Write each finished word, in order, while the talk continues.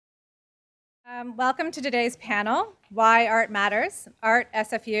Welcome to today's panel, Why Art Matters, Art,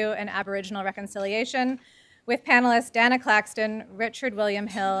 SFU, and Aboriginal Reconciliation, with panelists Dana Claxton, Richard William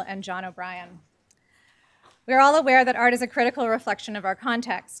Hill, and John O'Brien. We are all aware that art is a critical reflection of our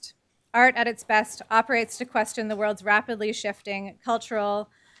context. Art, at its best, operates to question the world's rapidly shifting cultural,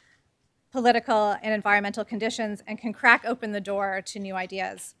 political, and environmental conditions and can crack open the door to new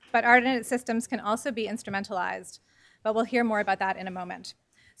ideas. But art and its systems can also be instrumentalized, but we'll hear more about that in a moment.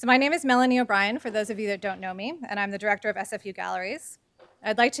 So my name is Melanie O'Brien, for those of you that don't know me, and I'm the director of SFU Galleries.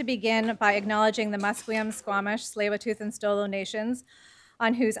 I'd like to begin by acknowledging the Musqueam, Squamish, Tsleil-Waututh, and Stolo nations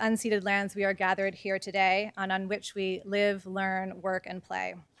on whose unceded lands we are gathered here today and on which we live, learn, work, and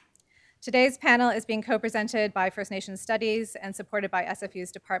play. Today's panel is being co-presented by First Nations Studies and supported by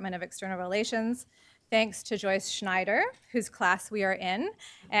SFU's Department of External Relations, thanks to Joyce Schneider, whose class we are in.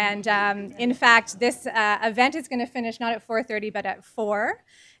 And in fact, this event is going to finish not at 4:30, but at 4.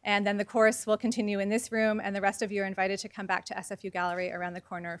 And then the course will continue in this room, and the rest of you are invited to come back to SFU Gallery around the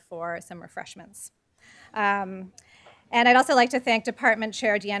corner for some refreshments. And I'd also like to thank Department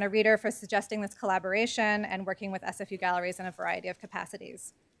Chair Deanna Reeder for suggesting this collaboration and working with SFU Galleries in a variety of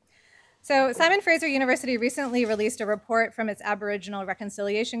capacities. So Simon Fraser University recently released a report from its Aboriginal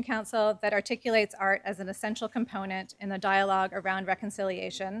Reconciliation Council that articulates art as an essential component in the dialogue around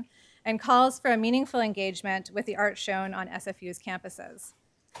reconciliation and calls for a meaningful engagement with the art shown on SFU's campuses,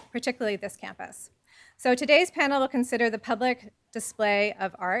 particularly this campus. So today's panel will consider the public display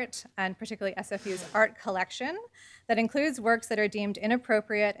of art, and particularly SFU's Art Collection, that includes works that are deemed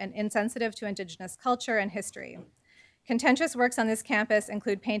inappropriate and insensitive to Indigenous culture and history. Contentious works on this campus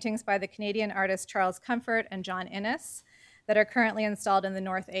include paintings by the Canadian artists Charles Comfort and John Innes that are currently installed in the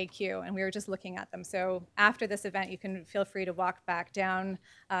North AQ, and we were just looking at them. So after this event, you can feel free to walk back down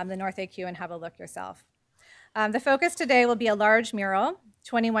the North AQ and have a look yourself. The focus today will be a large mural,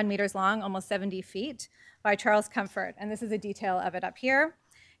 21 meters long, almost 70 feet, by Charles Comfort, and this is a detail of it up here,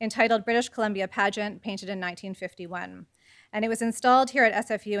 entitled British Columbia Pageant, painted in 1951. And it was installed here at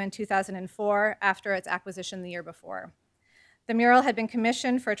SFU in 2004 after its acquisition the year before. The mural had been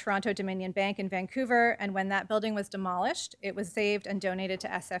commissioned for Toronto Dominion Bank in Vancouver, and when that building was demolished, it was saved and donated to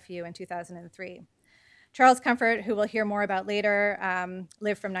SFU in 2003. Charles Comfort, who we'll hear more about later,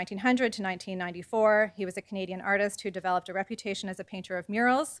 lived from 1900 to 1994. He was a Canadian artist who developed a reputation as a painter of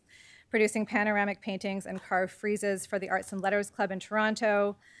murals, producing panoramic paintings and carved friezes for the Arts and Letters Club in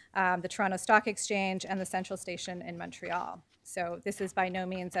Toronto, the Toronto Stock Exchange, and the Central Station in Montreal. So this is by no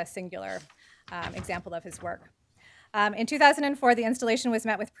means a singular example of his work. In 2004, the installation was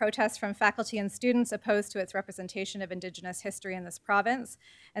met with protests from faculty and students opposed to its representation of Indigenous history in this province.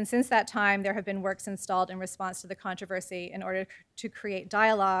 And since that time, there have been works installed in response to the controversy in order to create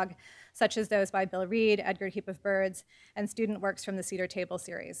dialogue, such as those by Bill Reid, Edgar, Heap of Birds, and student works from the Cedar Table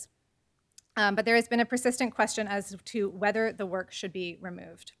series. But there has been a persistent question as to whether the work should be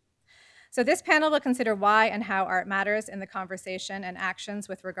removed. So this panel will consider why and how art matters in the conversation and actions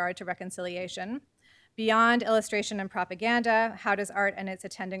with regard to reconciliation. Beyond illustration and propaganda, how does art and its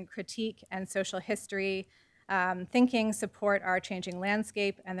attendant critique and social history thinking support our changing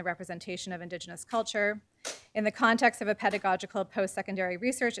landscape and the representation of Indigenous culture? In the context of a pedagogical post-secondary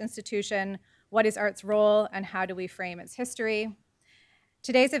research institution, what is art's role and how do we frame its history?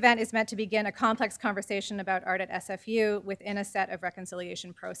 Today's event is meant to begin a complex conversation about art at SFU within a set of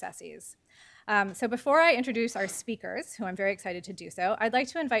reconciliation processes. So before I introduce our speakers, who I'm very excited to do so, I'd like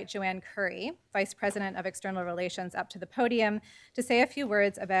to invite Joanne Curry, Vice President of External Relations, up to the podium to say a few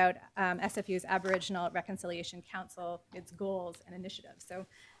words about SFU's Aboriginal Reconciliation Council, its goals and initiatives. So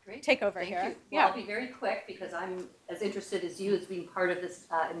great. Take over Thank here. You. Well, I'll be very quick because I'm as interested as you as being part of this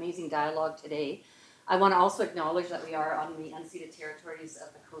amazing dialogue today. I want to also acknowledge that we are on the unceded territories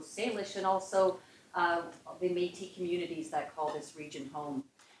of the Coast Salish and also the Métis communities that call this region home.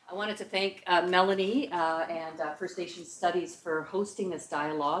 I wanted to thank Melanie and First Nations Studies for hosting this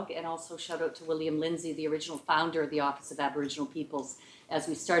dialogue, and also shout out to William Lindsay, the original founder of the Office of Aboriginal Peoples, as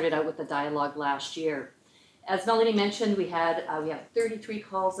we started out with the dialogue last year. As Melanie mentioned, we have 33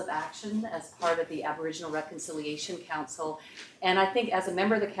 calls of action as part of the Aboriginal Reconciliation Council, and I think as a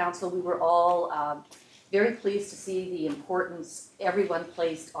member of the council, we were all very pleased to see the importance everyone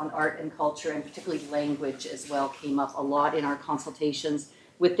placed on art and culture, and particularly language as well came up a lot in our consultations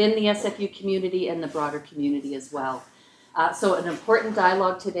within the SFU community and the broader community as well. So an important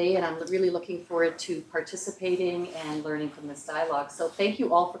dialogue today, and I'm really looking forward to participating and learning from this dialogue. So thank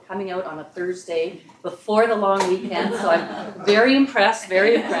you all for coming out on a Thursday before the long weekend. So I'm very impressed,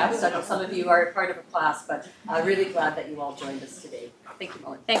 very impressed. I know some of you are part of a class, but I'm really glad that you all joined us today. Thank you,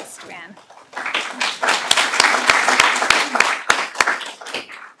 Melanie. Thanks, Joanne.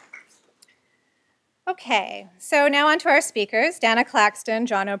 Okay, so now on to our speakers, Dana Claxton,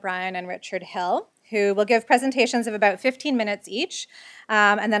 John O'Brien, and Richard Hill, who will give presentations of about 15 minutes each,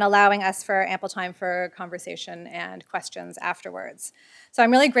 and then allowing us for ample time for conversation and questions afterwards. So I'm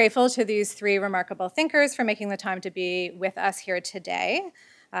really grateful to these three remarkable thinkers for making the time to be with us here today,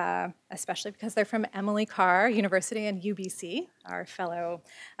 especially because they're from Emily Carr University and UBC, our fellow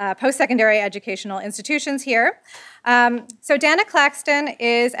post-secondary educational institutions here. So Dana Claxton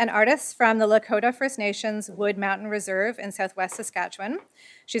is an artist from the Lakota First Nations Wood Mountain Reserve in southwest Saskatchewan.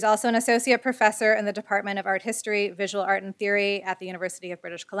 She's also an associate professor in the Department of Art History, Visual Art and Theory at the University of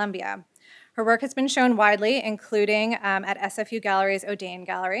British Columbia. Her work has been shown widely, including at SFU Gallery's O'Dane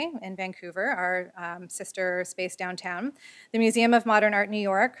Gallery in Vancouver, our sister space downtown, the Museum of Modern Art New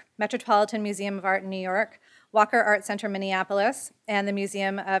York, Metropolitan Museum of Art in New York, Walker Art Center Minneapolis, and the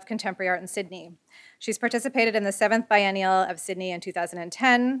Museum of Contemporary Art in Sydney. She's participated in the 7th Biennial of Sydney in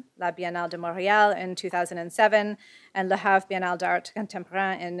 2010, La Biennale de Montréal in 2007, and Le Havre Biennale d'Art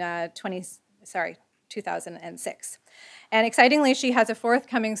Contemporain in 2006. And excitingly, she has a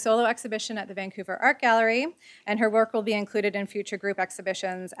forthcoming solo exhibition at the Vancouver Art Gallery, and her work will be included in future group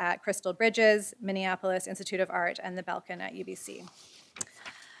exhibitions at Crystal Bridges, Minneapolis Institute of Art, and the Belkin at UBC.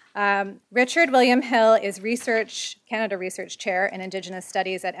 Richard William Hill is Canada Research Chair in Indigenous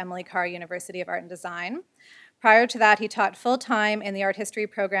Studies at Emily Carr University of Art and Design. Prior to that, he taught full-time in the art history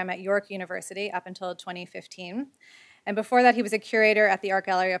program at York University up until 2015. And before that, he was a curator at the Art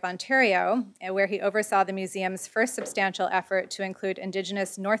Gallery of Ontario, where he oversaw the museum's first substantial effort to include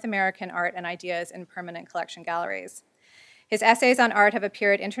Indigenous North American art and ideas in permanent collection galleries. His essays on art have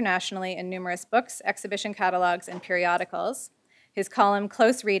appeared internationally in numerous books, exhibition catalogs, and periodicals. His column,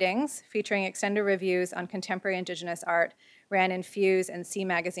 Close Readings, featuring extended reviews on contemporary Indigenous art, ran in Fuse and C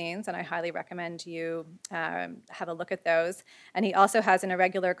magazines, and I highly recommend you have a look at those. And he also has an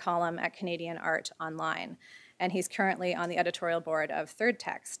irregular column at Canadian Art Online. And he's currently on the editorial board of Third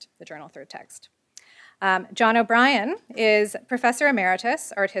Text, the journal Third Text. John O'Brien is Professor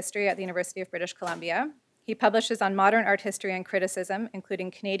Emeritus, Art History at the University of British Columbia. He publishes on modern art history and criticism,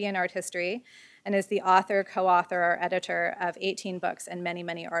 including Canadian art history, and is the author, co-author, or editor of 18 books and many,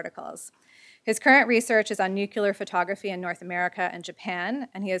 many articles. His current research is on nuclear photography in North America and Japan,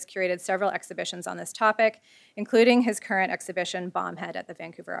 and he has curated several exhibitions on this topic, including his current exhibition, Bombhead, at the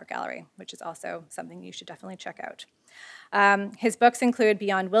Vancouver Art Gallery, which is also something you should definitely check out. His books include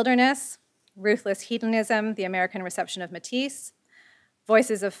Beyond Wilderness, Ruthless Hedonism, The American Reception of Matisse,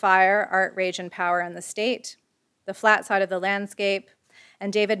 Voices of Fire, Art, Rage, and Power and the State, The Flat Side of the Landscape,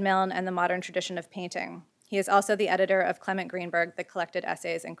 and David Milne and the Modern Tradition of Painting. He is also the editor of Clement Greenberg, The Collected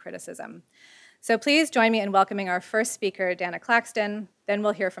Essays and Criticism. So please join me in welcoming our first speaker, Dana Claxton. Then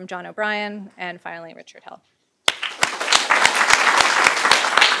we'll hear from John O'Brien, and finally, Richard Hill.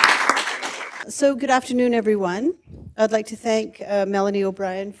 So good afternoon, everyone. I'd like to thank Melanie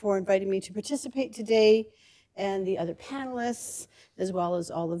O'Brien for inviting me to participate today, and the other panelists, as well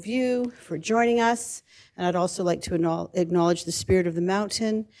as all of you for joining us. And I'd also like to acknowledge the spirit of the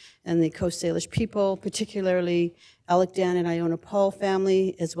mountain and the Coast Salish people, particularly Alec Dan and Iona Paul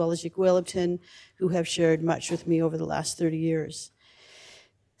family, as well as Yigwilipton, who have shared much with me over the last 30 years.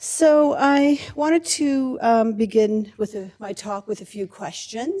 So I wanted to begin with my talk with a few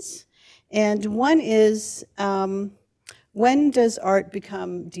questions. And one is, when does art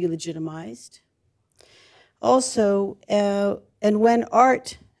become delegitimized? Also, and when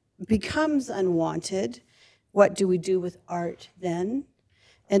art becomes unwanted, what do we do with art then?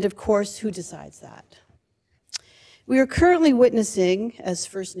 And of course, who decides that? We are currently witnessing, as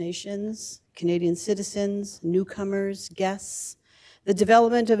First Nations, Canadian citizens, newcomers, guests, the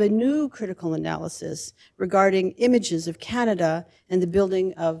development of a new critical analysis regarding images of Canada and the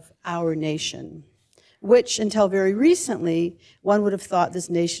building of our nation, which, until very recently, one would have thought this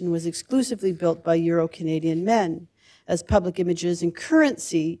nation was exclusively built by Euro-Canadian men, as public images and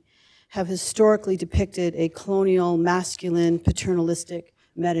currency have historically depicted a colonial, masculine, paternalistic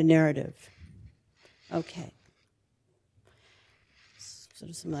meta-narrative. Okay. Sort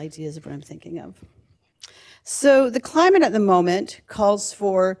of some ideas of what I'm thinking of. So the climate at the moment calls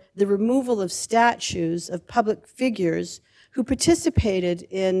for the removal of statues of public figures who participated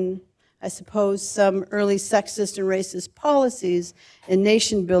in, I suppose, some early sexist and racist policies in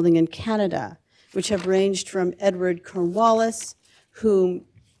nation building in Canada, which have ranged from Edward Cornwallis, whom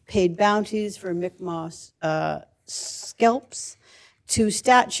paid bounties for Mi'kmaq scalps, to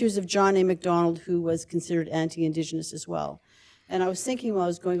statues of John A. Macdonald, who was considered anti-Indigenous as well. And I was thinking while I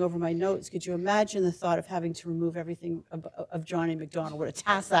was going over my notes, could you imagine the thought of having to remove everything of John A. Macdonald? What a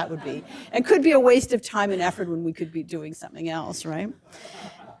task that would be. And could be a waste of time and effort when we could be doing something else, right?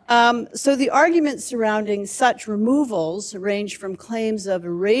 So the arguments surrounding such removals range from claims of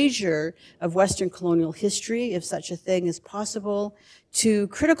erasure of Western colonial history, if such a thing is possible, to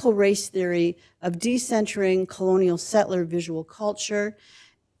critical race theory of decentering colonial settler visual culture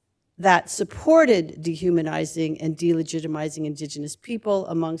that supported dehumanizing and delegitimizing Indigenous people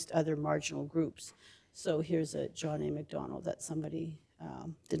amongst other marginal groups. So here's a John A. Macdonald that somebody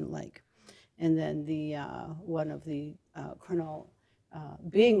didn't like. And then the one of the Cornell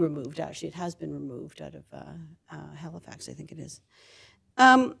being removed, actually, it has been removed out of Halifax, I think it is.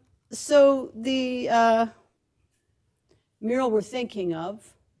 So the mural we're thinking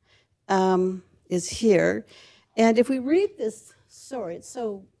of is here. And if we read this, sorry, it's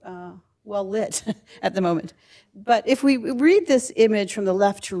so well lit at the moment. But if we read this image from the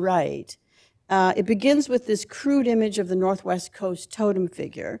left to right, it begins with this crude image of the Northwest Coast totem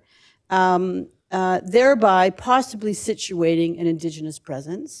figure, thereby possibly situating an Indigenous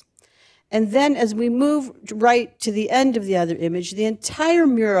presence. And then as we move right to the end of the other image, the entire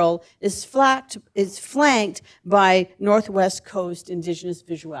mural is flanked by Northwest Coast Indigenous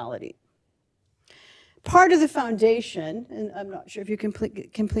visuality. Part of the foundation, and I'm not sure if you can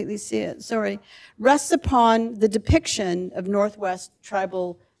completely see it, sorry, rests upon the depiction of Northwest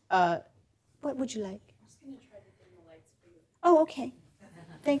tribal, what would you like? I was going to try to dim the lights for you. Oh, okay.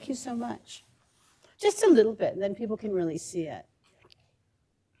 Thank you so much. Just a little bit, and then people can really see it.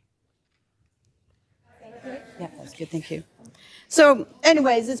 Yeah, that's good, thank you. So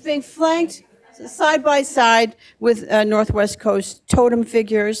anyways, it's being flanked side by side with Northwest Coast totem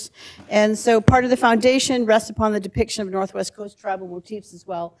figures. And so part of the foundation rests upon the depiction of Northwest Coast tribal motifs as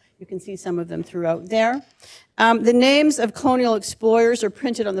well. You can see some of them throughout there. The names of colonial explorers are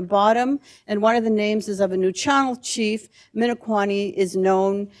printed on the bottom, and one of the names is of a New Channel chief. Minnequani is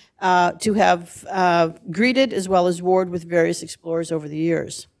known to have greeted as well as warred with various explorers over the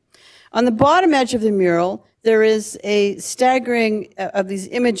years. On the bottom edge of the mural, there is a staggering of these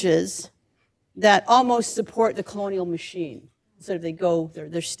images that almost support the colonial machine. Sort of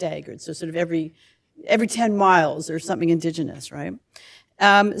they're staggered. So sort of every 10 miles there's something Indigenous, right?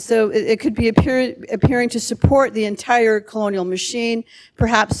 So it could be appearing to support the entire colonial machine,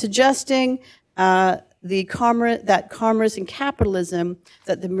 perhaps suggesting that commerce and capitalism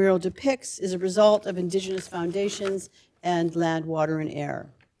that the mural depicts is a result of Indigenous foundations and land, water, and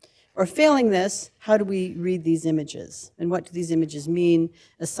air. Or failing this, how do we read these images? And what do these images mean,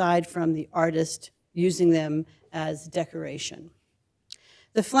 aside from the artist using them as decoration?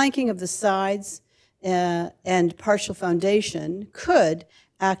 The flanking of the sides and partial foundation could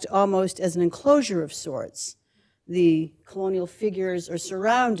act almost as an enclosure of sorts. The colonial figures are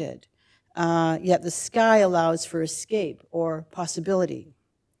surrounded, yet the sky allows for escape or possibility.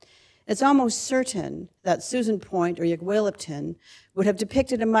 It's almost certain that Susan Point or Yagwelipton would have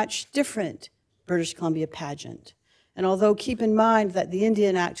depicted a much different British Columbia pageant. And although keep in mind that the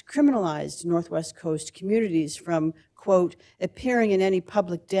Indian Act criminalized Northwest Coast communities from, quote, appearing in any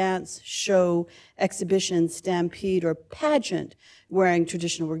public dance, show, exhibition, stampede, or pageant wearing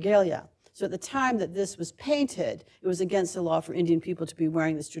traditional regalia. So at the time that this was painted, it was against the law for Indian people to be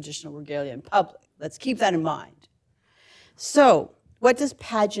wearing this traditional regalia in public. Let's keep that in mind. So, what does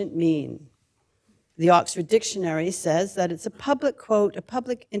pageant mean? The Oxford Dictionary says that it's a public, quote, a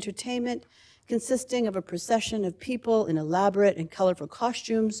public entertainment consisting of a procession of people in elaborate and colorful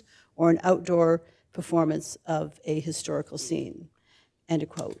costumes or an outdoor performance of a historical scene, end of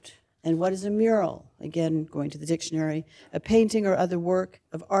quote. And what is a mural? Again, going to the dictionary, a painting or other work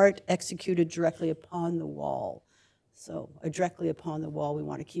of art executed directly upon the wall. So directly upon the wall we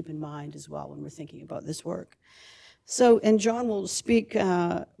want to keep in mind as well when we're thinking about this work. So, and John will speak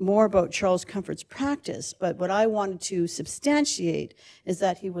more about Charles Comfort's practice, but what I wanted to substantiate is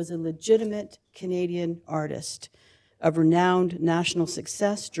that he was a legitimate Canadian artist of renowned national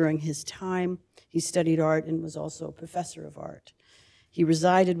success during his time. He studied art and was also a professor of art. He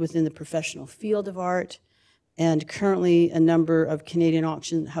resided within the professional field of art, and currently a number of Canadian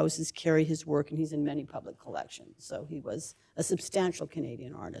auction houses carry his work, and he's in many public collections. So he was a substantial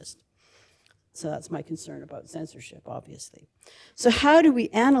Canadian artist. So that's my concern about censorship, obviously. So how do we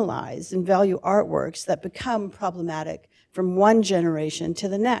analyze and value artworks that become problematic from one generation to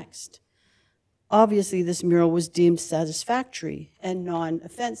the next? Obviously, this mural was deemed satisfactory and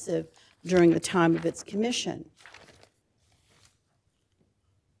non-offensive during the time of its commission,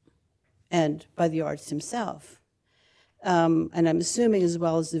 and by the artist himself. And I'm assuming as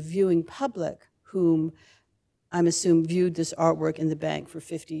well as the viewing public, whom I'm assuming viewed this artwork in the bank for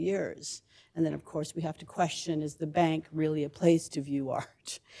 50 years. And then, of course, we have to question, is the bank really a place to view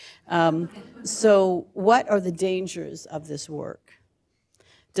art? So what are the dangers of this work?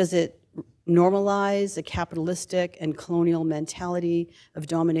 Does it normalize a capitalistic and colonial mentality of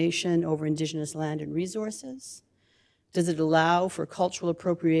domination over Indigenous land and resources? Does it allow for cultural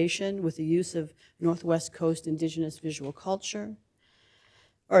appropriation with the use of Northwest Coast Indigenous visual culture?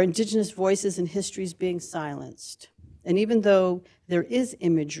 Are Indigenous voices and histories being silenced? And even though there is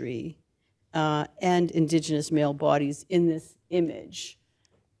imagery and Indigenous male bodies in this image,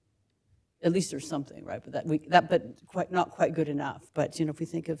 at least there's something, right? But not quite good enough. But if we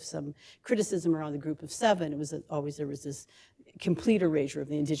think of some criticism around the Group of Seven, it was always there was this complete erasure of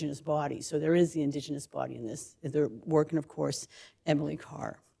the Indigenous body. So there is the Indigenous body in this, their work, and of course, Emily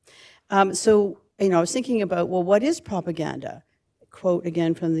Carr. I was thinking about, well, what is propaganda? Quote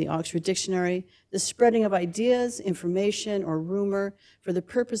again from the Oxford Dictionary: the spreading of ideas, information, or rumor for the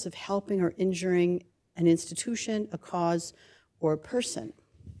purpose of helping or injuring an institution, a cause, or a person.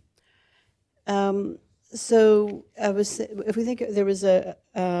 If we think there was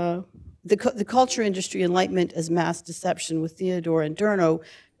the culture industry enlightenment as mass deception with Theodore and Adorno,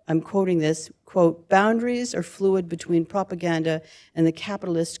 I'm quoting this, quote, boundaries are fluid between propaganda and the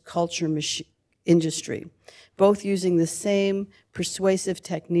capitalist culture industry, both using the same persuasive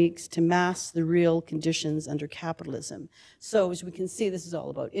techniques to mask the real conditions under capitalism. So as we can see, this is all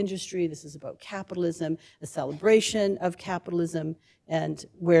about industry, this is about capitalism, a celebration of capitalism, and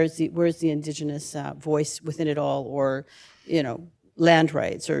where's the Indigenous voice within it all, or land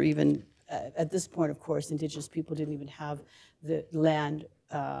rights, or even at this point, of course, Indigenous people didn't even have the land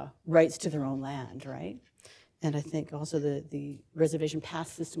rights to their own land, right? And I think also the reservation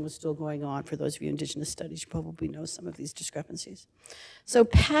pass system was still going on. For those of you in Indigenous studies, you probably know some of these discrepancies. So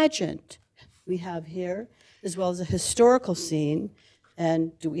pageant we have here, as well as a historical scene,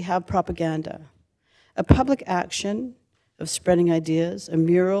 and do we have propaganda? A public action of spreading ideas, a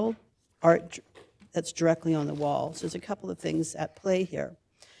mural, art that's directly on the wall. So there's a couple of things at play here.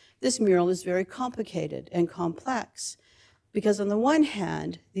 This mural is very complicated and complex because on the one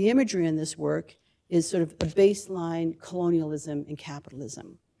hand, the imagery in this work is sort of a baseline colonialism and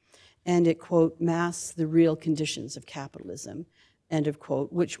capitalism. And it, quote, masks the real conditions of capitalism, end of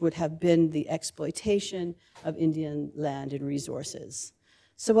quote, which would have been the exploitation of Indian land and resources.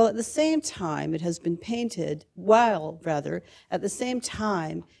 So while at the same time it has been painted, at the same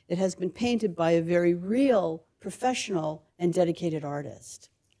time it has been painted by a very real, professional, and dedicated artist.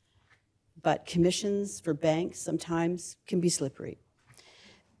 But commissions for banks sometimes can be slippery.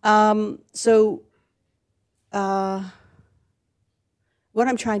 What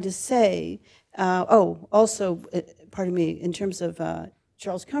I'm trying to say, pardon me, in terms of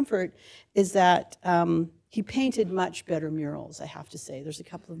Charles Comfort, is that he painted much better murals, I have to say. There's a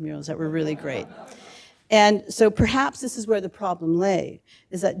couple of murals that were really great. And so perhaps this is where the problem lay,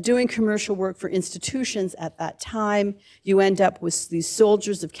 is that doing commercial work for institutions at that time, you end up with these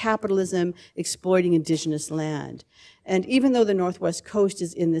soldiers of capitalism exploiting Indigenous land. And even though the Northwest Coast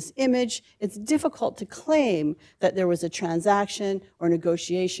is in this image, it's difficult to claim that there was a transaction or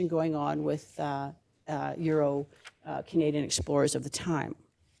negotiation going on with Euro-Canadian explorers of the time.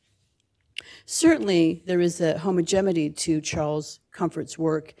 Certainly, there is a homogeneity to Charles Comfort's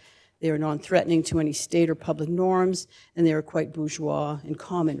work. They are non-threatening to any state or public norms, and they are quite bourgeois and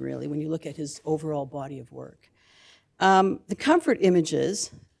common, really, when you look at his overall body of work. The Comfort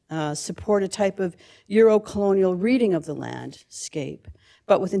images support a type of Euro-colonial reading of the landscape,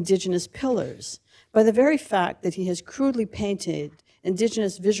 but with Indigenous pillars. By the very fact that he has crudely painted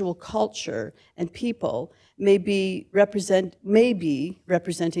Indigenous visual culture and people may be representing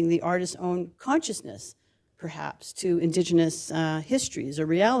the artist's own consciousness, perhaps, to Indigenous histories or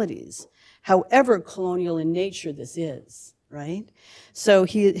realities, however colonial in nature this is, right? So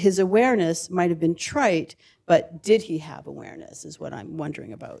his awareness might have been trite, but did he have awareness is what I'm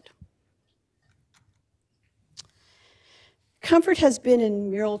wondering about. Comfort has been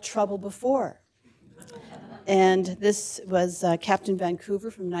in mural trouble before. And this was Captain Vancouver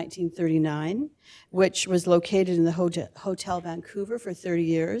from 1939, which was located in the Hotel Vancouver for 30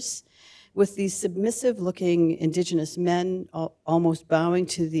 years, with these submissive-looking Indigenous men almost bowing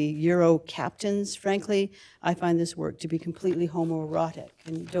to the Euro captains. Frankly, I find this work to be completely homoerotic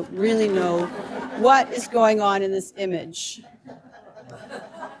and don't really know what is going on in this image.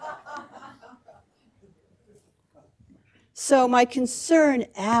 So my concern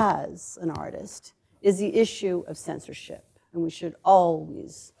as an artist is the issue of censorship, and we should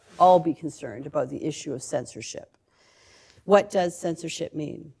always all be concerned about the issue of censorship. What does censorship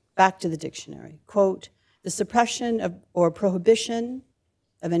mean? Back to the dictionary. Quote, the suppression of or prohibition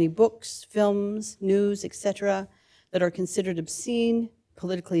of any books, films, news, etc., that are considered obscene,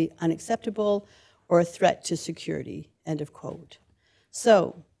 politically unacceptable, or a threat to security, end of quote.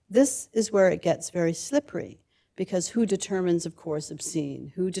 So this is where it gets very slippery, because who determines, of course,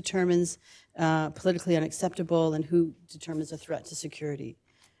 obscene? Who determines politically unacceptable, and who determines a threat to security?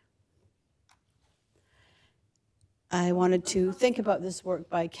 I wanted to think about this work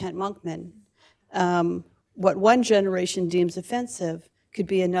by Kent Monkman. What one generation deems offensive could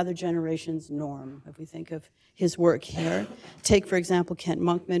be another generation's norm, if we think of his work here. Take, for example, Kent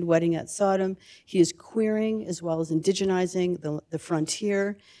Monkman, Wedding at Sodom. He is queering as well as indigenizing the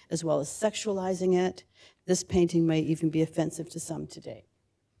frontier, as well as sexualizing it. This painting may even be offensive to some today.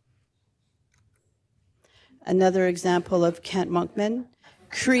 Another example of Kent Monkman,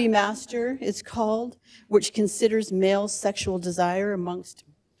 Cree Master it's called, which considers male sexual desire amongst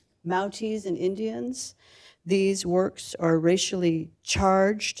Mounties and Indians. These works are racially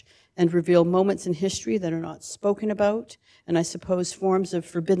charged and reveal moments in history that are not spoken about, and I suppose forms of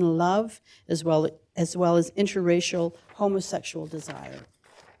forbidden love, as well as interracial homosexual desire.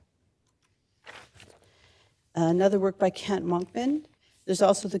 Another work by Kent Monkman. There's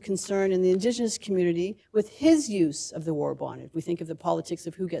also the concern in the Indigenous community with his use of the war bonnet. We think of the politics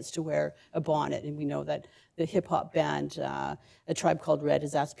of who gets to wear a bonnet, and we know that the hip-hop band, A Tribe Called Red,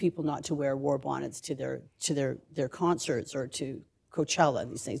 has asked people not to wear war bonnets to their concerts or to Coachella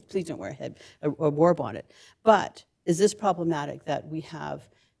and these things. Please don't wear a war bonnet. But is this problematic that we have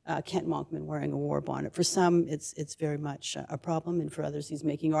Kent Monkman wearing a war bonnet? For some, it's very much a problem, and for others, he's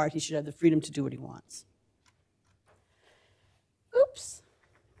making art. He should have the freedom to do what he wants. Oops.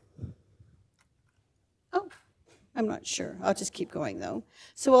 Oh, I'm not sure. I'll just keep going, though.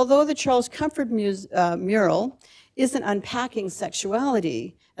 So although the Charles Comfort mural isn't unpacking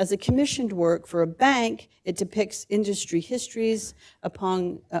sexuality, as a commissioned work for a bank, it depicts industry histories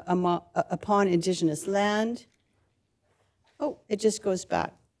upon Indigenous land. Oh, it just goes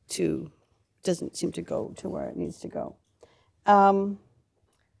back to, doesn't seem to go to where it needs to go. Upon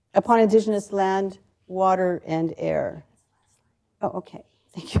Indigenous land, water, and air. Oh, okay,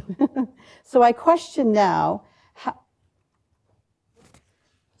 thank you. So I question now,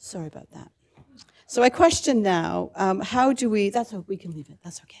 sorry about that. So I question now, how do we, we can leave it,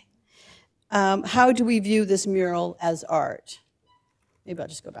 that's okay. How do we view this mural as art? Maybe I'll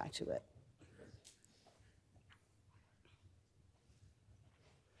just go back to it.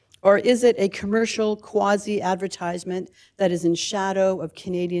 Or is it a commercial quasi-advertisement that is in shadow of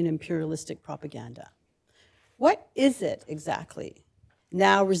Canadian imperialistic propaganda? What is it exactly?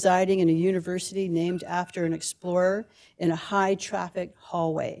 Now residing in a university named after an explorer in a high-traffic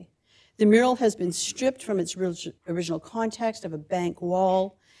hallway. The mural has been stripped from its original context of a bank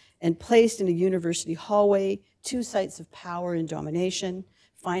wall and placed in a university hallway, two sites of power and domination,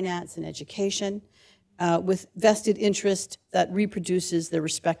 finance and education, with vested interest that reproduces their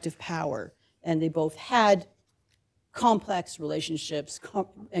respective power. And they both had complex relationships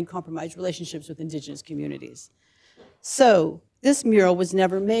and compromised relationships with Indigenous communities. So this mural was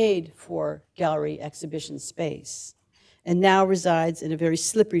never made for gallery exhibition space and now resides in a very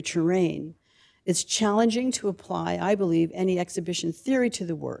slippery terrain. It's challenging to apply, I believe, any exhibition theory to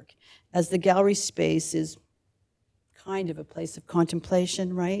the work, as the gallery space is kind of a place of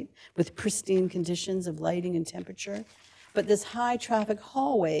contemplation, right? With pristine conditions of lighting and temperature. But this high traffic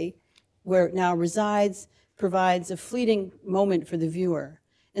hallway where it now resides provides a fleeting moment for the viewer.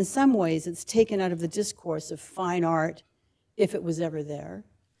 In some ways, it's taken out of the discourse of fine art, if it was ever there.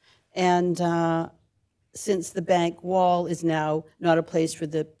 And since the bank wall is now not a place for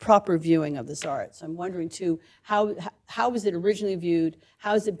the proper viewing of this art. So I'm wondering too, how was it originally viewed?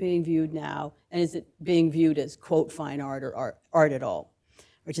 How is it being viewed now? And is it being viewed as, quote, fine art or art at all?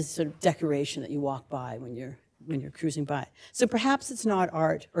 Or just sort of decoration that you walk by when you're cruising by. So perhaps it's not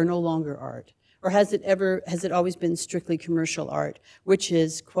art or no longer art. Or has it always been strictly commercial art, which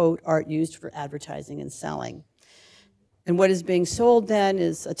is, quote, art used for advertising and selling? And what is being sold then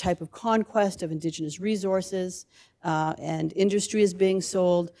is a type of conquest of Indigenous resources, and industry is being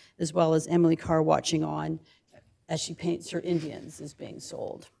sold, as well as Emily Carr watching on as she paints her Indians is being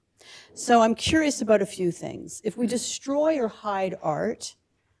sold. So I'm curious about a few things. If we destroy or hide art,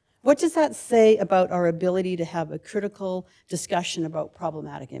 what does that say about our ability to have a critical discussion about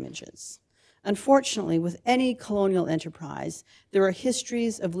problematic images? Unfortunately, with any colonial enterprise, there are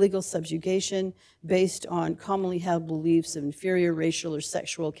histories of legal subjugation based on commonly held beliefs of inferior racial or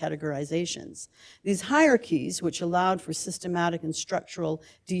sexual categorizations. These hierarchies, which allowed for systematic and structural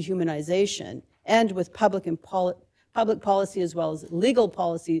dehumanization, and with public policy as well as legal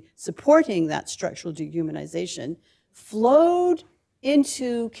policy supporting that structural dehumanization, flowed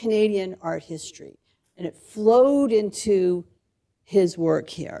into Canadian art history, and it flowed into his work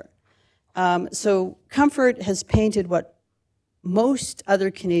here. So Comfort has painted what most other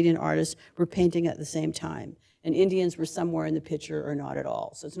Canadian artists were painting at the same time, and Indians were somewhere in the picture or not at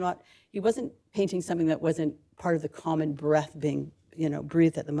all. So it's not, he wasn't painting something that wasn't part of the common breath being,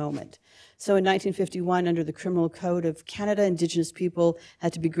 breathed at the moment. So in 1951, under the Criminal Code of Canada, Indigenous people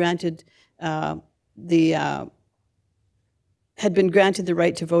had to be granted had been granted the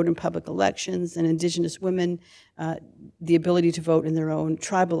right to vote in public elections, and Indigenous women the ability to vote in their own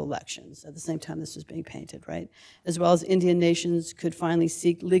tribal elections. At the same time this was being painted, right? As well as Indian nations could finally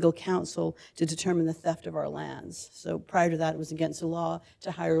seek legal counsel to determine the theft of our lands. So prior to that, it was against the law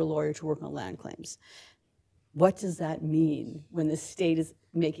to hire a lawyer to work on land claims. What does that mean when the state is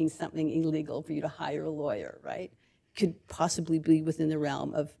making something illegal for you to hire a lawyer, right? Could possibly be within the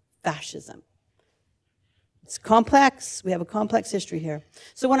realm of fascism. It's complex. We have a complex history here.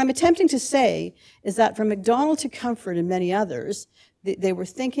 So what I'm attempting to say is that from MacDonald to Comfort and many others, they were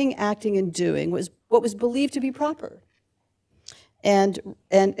thinking, acting, and doing what was believed to be proper. And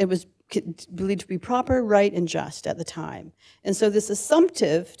it was believed to be proper, right, and just at the time. And so this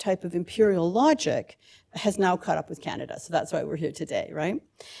assumptive type of imperial logic has now caught up with Canada. So that's why we're here today, right?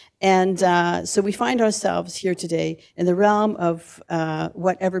 And so we find ourselves here today in the realm of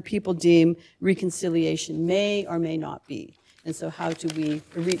whatever people deem reconciliation may or may not be. And so how do we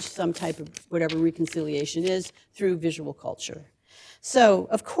reach some type of whatever reconciliation is through visual culture? So,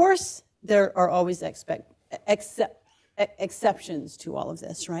 of course, there are always exceptions to all of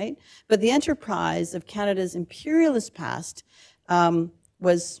this, right? But the enterprise of Canada's imperialist past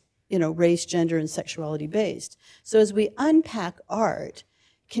was, race, gender, and sexuality based. So as we unpack art,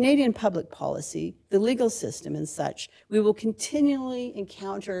 Canadian public policy, the legal system and such, we will continually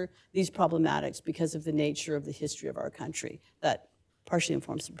encounter these problematics because of the nature of the history of our country that partially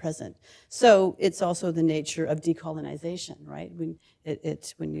informs the present. So it's also the nature of decolonization, right? When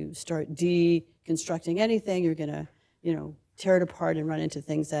you start deconstructing anything, you're gonna, tear it apart and run into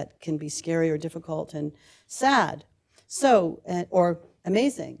things that can be scary or difficult and sad. So, or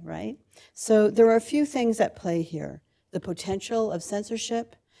amazing, right? So there are a few things at play here. The potential of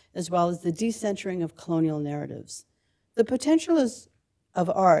censorship, as well as the decentering of colonial narratives. The potential of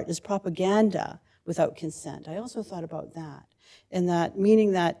art is propaganda without consent. I also thought about that, and that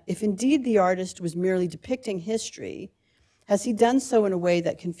meaning that if indeed the artist was merely depicting history, has he done so in a way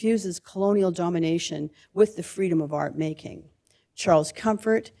that confuses colonial domination with the freedom of art making? Charles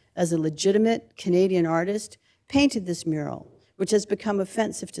Comfort, as a legitimate Canadian artist, painted this mural, which has become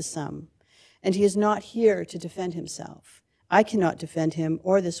offensive to some, and he is not here to defend himself. I cannot defend him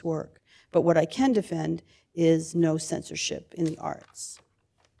or this work, but what I can defend is no censorship in the arts.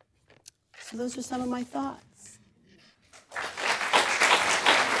 So those are some of my thoughts.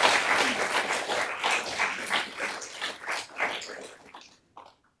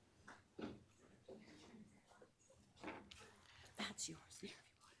 That's yours.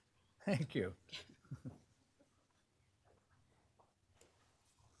 Thank you.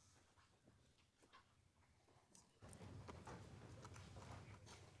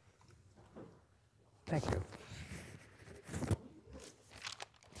 Thank you.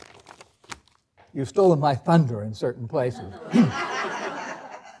 You've stolen my thunder in certain places.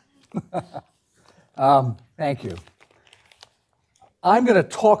 Thank you. I'm going to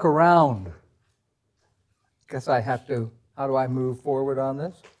talk around. Guess I have to, how do I move forward on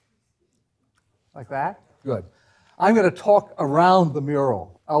this? Like that? Good. I'm going to talk around the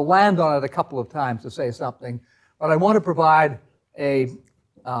mural. I'll land on it a couple of times to say something, but I want to provide a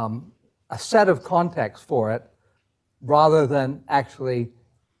set of context for it rather than actually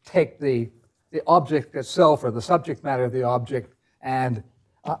take the object itself or the subject matter of the object and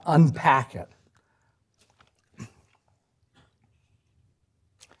unpack it.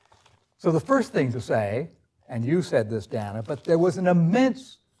 So the first thing to say, and you said this, Dana, but there was an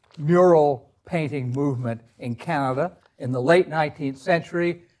immense mural painting movement in Canada in the late 19th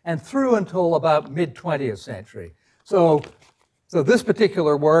century and through until about mid-20th century. So this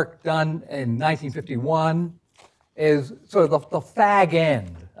particular work done in 1951 is sort of the fag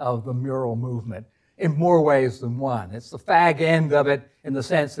end of the mural movement in more ways than one. It's the fag end of it in the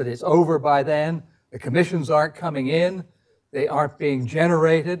sense that it's over by then. The commissions aren't coming in. They aren't being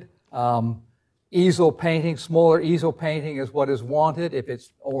generated. Easel painting, smaller easel painting is what is wanted if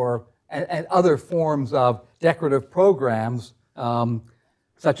it's, and other forms of decorative programs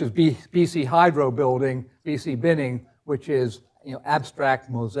such as BC Hydro building, BC Binning, which is abstract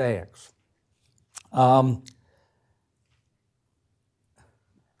mosaics. The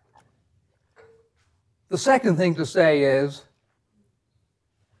second thing to say is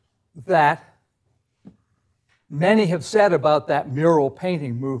that many have said about that mural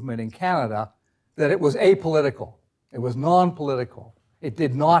painting movement in Canada that it was apolitical. It was non-political. It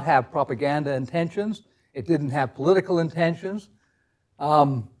did not have propaganda intentions. It didn't have political intentions.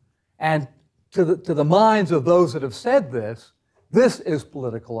 And to the minds of those that have said this is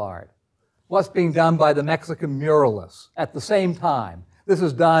political art. What's being done by the Mexican muralists at the same time. This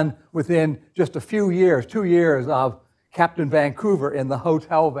is done within just a few years, 2 years of Captain Vancouver in the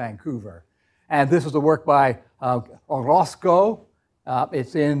Hotel Vancouver. And this is a work by Orozco.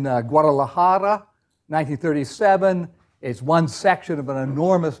 It's in Guadalajara, 1937. It's one section of an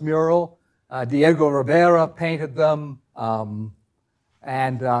enormous mural. Diego Rivera painted them,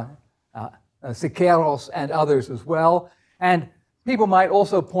 and Siqueiros and others as well. And people might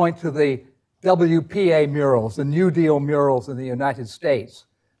also point to the WPA murals, the New Deal murals in the United States,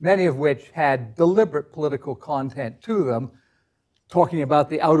 many of which had deliberate political content to them, talking about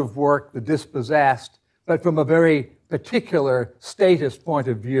the out of work, the dispossessed, but from a very particular statist point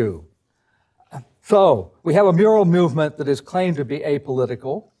of view. So we have a mural movement that is claimed to be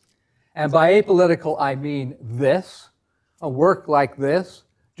apolitical. And by apolitical, I mean this, a work like this,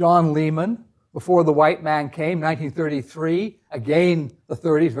 John Lehman, Before the White Man Came, 1933, again, the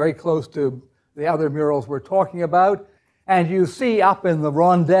 30s, very close to the other murals we're talking about. And you see up in the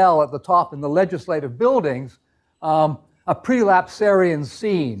rondel at the top in the legislative buildings, a prelapsarian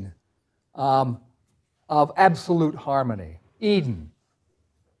scene of absolute harmony, Eden,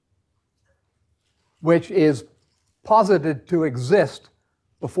 which is posited to exist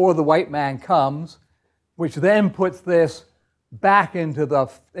before the white man comes, which then puts this back into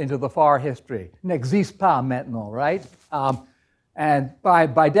the far history. N'existe pas maintenant, right? And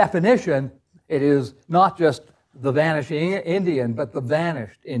by definition, it is not just the vanishing Indian, but the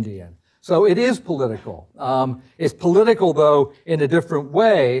vanished Indian. So it is political. It's political, though, in a different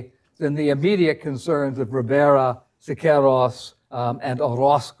way than the immediate concerns of Rivera, Siqueiros, and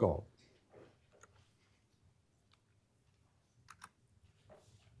Orozco.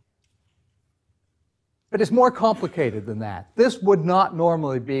 But it's more complicated than that. This would not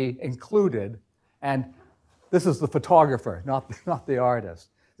normally be included, and this is the photographer, not the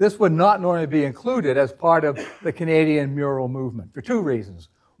artist. This would not normally be included as part of the Canadian mural movement for two reasons.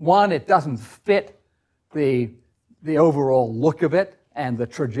 One, it doesn't fit the overall look of it and the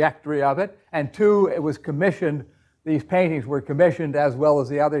trajectory of it. And two, it was commissioned, these paintings were commissioned as well as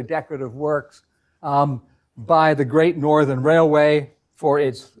the other decorative works by the Great Northern Railway for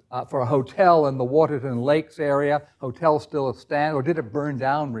a hotel in the Waterton Lakes area. Hotel still stands, or did it burn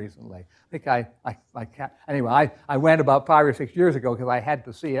down recently? I think I can't. Anyway, I went about 5 or 6 years ago because I had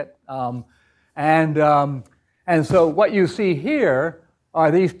to see it. And so what you see here are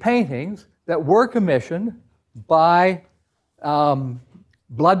these paintings that were commissioned by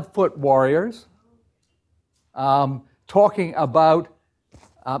Bloodfoot warriors talking about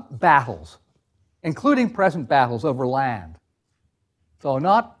battles, including present battles over land. So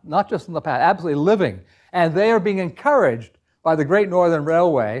not just in the past, absolutely living. And they are being encouraged by the Great Northern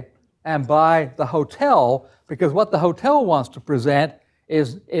Railway and by the hotel, because what the hotel wants to present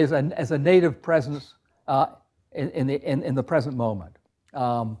is as a native presence in the present moment.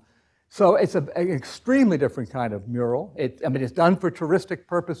 So it's an extremely different kind of mural. It's done for touristic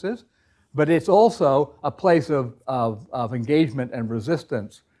purposes, but it's also a place of engagement and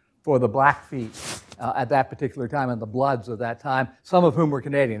resistance for the Blackfeet at that particular time and the Bloods of that time, some of whom were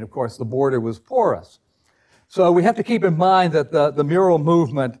Canadian. Of course, the border was porous. So we have to keep in mind that the mural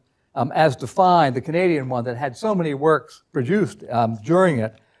movement, as defined, the Canadian one that had so many works produced during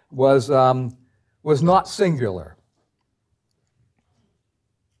it, was not singular.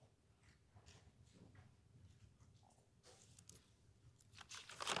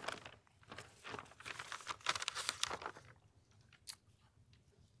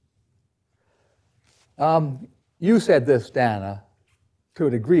 You said this, Dana, to a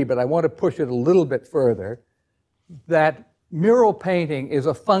degree, but I want to push it a little bit further, that mural painting is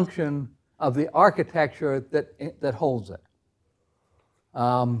a function of the architecture that holds it.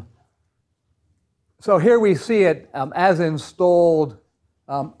 So here we see it as installed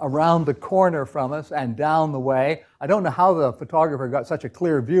around the corner from us and down the way. I don't know how the photographer got such a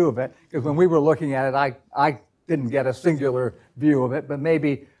clear view of it, because when we were looking at it, I didn't get a singular view of it, but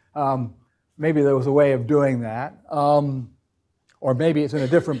maybe there was a way of doing that. Or maybe it's in a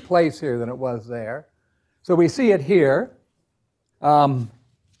different place here than it was there. So we see it here in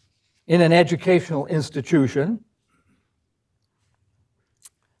an educational institution.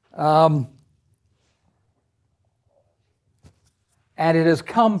 And it has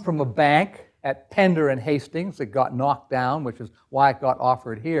come from a bank at Pender and Hastings that got knocked down, which is why it got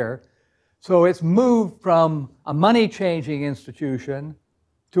offered here. So it's moved from a money-changing institution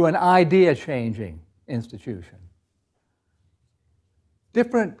to an idea-changing institution.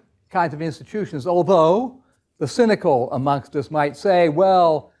 different kinds of institutions, although the cynical amongst us might say,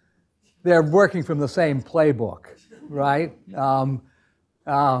 well, they're working from the same playbook, right?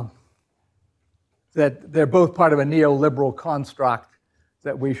 That they're both part of a neoliberal construct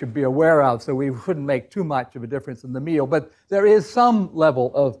that we should be aware of, so we shouldn't make too much of a difference in the meal. But there is some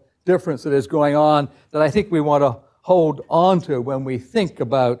level of difference that is going on that I think we want to hold on to when we think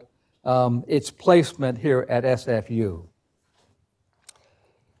about its placement here at SFU.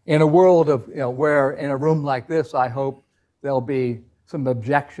 In a world of, where in a room like this, I hope there'll be some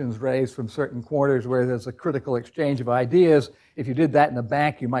objections raised from certain quarters where there's a critical exchange of ideas. If you did that in a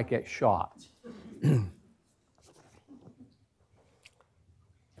bank, you might get shot.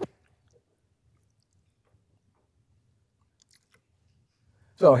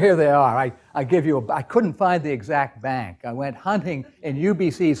 So here they are. I couldn't find the exact bank. I went hunting in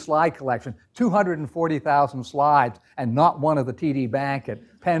UBC's slide collection, 240,000 slides, and not one of the TD Bank at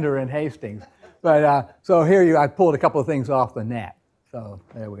Pender and Hastings. But so here I pulled a couple of things off the net. So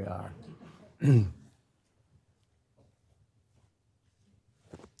there we are.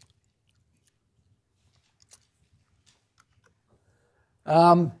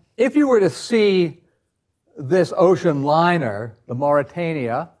 If you were to see this ocean liner, the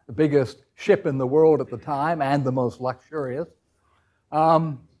Mauritania, the biggest ship in the world at the time and the most luxurious,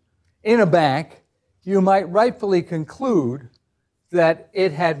 in a bank, you might rightfully conclude that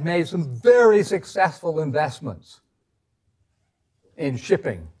it had made some very successful investments in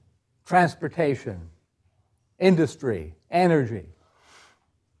shipping, transportation, industry, energy.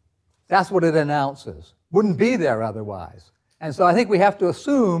 That's what it announces. Wouldn't be there otherwise. And so I think we have to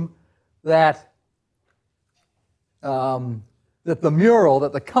assume that that the mural,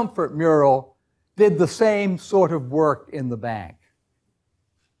 that the comfort mural, did the same sort of work in the bank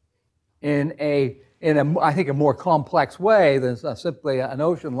in a I think a more complex way than simply an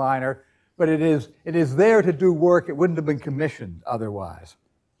ocean liner, but it is there to do work it wouldn't have been commissioned otherwise.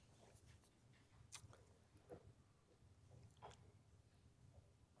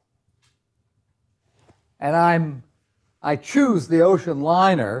 And I choose the ocean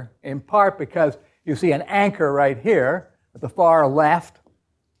liner in part because you see an anchor right here at the far left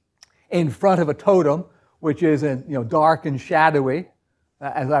in front of a totem, which is dark and shadowy,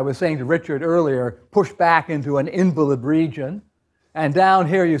 as I was saying to Richard earlier, pushed back into an invalid region. And down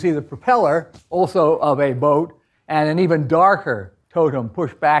here you see the propeller, also of a boat, and an even darker totem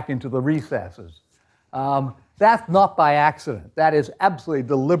pushed back into the recesses. That's not by accident. That is absolutely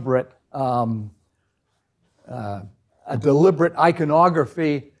deliberate, a deliberate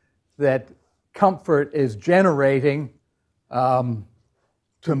iconography that Comfort is generating to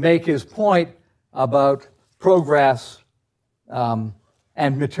make his point about progress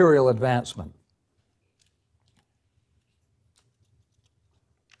and material advancement.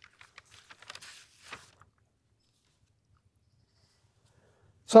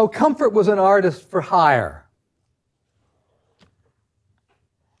 So Comfort was an artist for hire.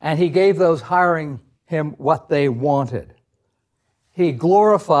 And he gave those hiring him what they wanted. He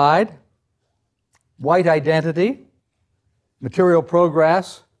glorified white identity, material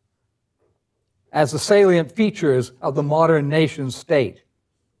progress, as the salient features of the modern nation state.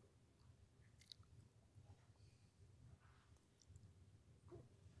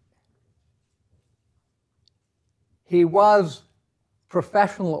 He was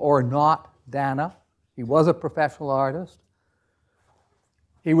professional or not, Dana. He was a professional artist.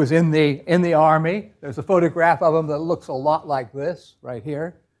 He was in the army. There's a photograph of him that looks a lot like this right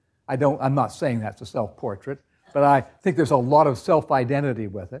here. I'm not saying that's a self-portrait, but I think there's a lot of self-identity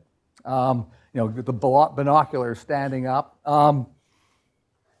with it. The binoculars standing up.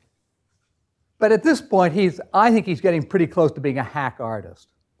 But at this point, I think he's getting pretty close to being a hack artist.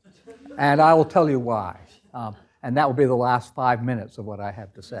 And I will tell you why. And that will be the last 5 minutes of what I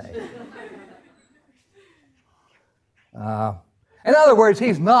have to say. In other words,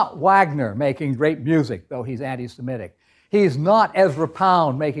 he's not Wagner making great music, though he's anti-Semitic. He's not Ezra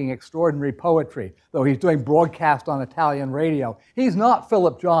Pound making extraordinary poetry, though he's doing broadcast on Italian radio. He's not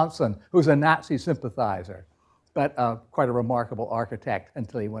Philip Johnson, who's a Nazi sympathizer, but quite a remarkable architect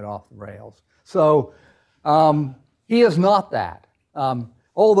until he went off the rails. So he is not that.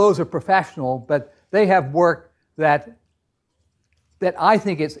 All those are professional, but they have work that I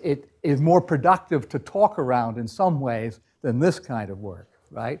think it is more productive to talk around in some ways than this kind of work,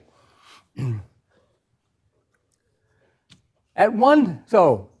 right?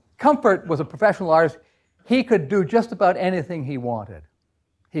 So Comfort was a professional artist. He could do just about anything he wanted.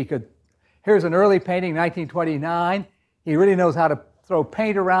 Here's an early painting, 1929. He really knows how to throw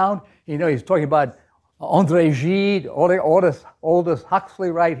paint around. He's talking about André Gide, Aldous Huxley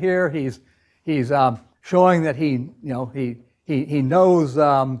right here. He's showing that he knows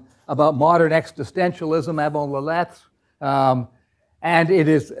about modern existentialism, Abel Lillet's, and it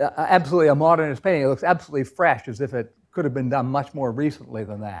is absolutely a modernist painting. It looks absolutely fresh, as if it could have been done much more recently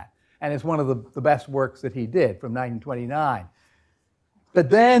than that. And it's one of the best works that he did from 1929. But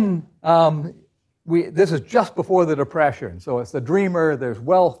then, this is just before the Depression. So it's the dreamer, there's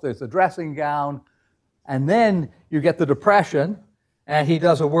wealth, there's the dressing gown, and then you get the Depression, and he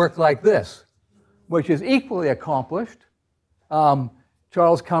does a work like this, which is equally accomplished.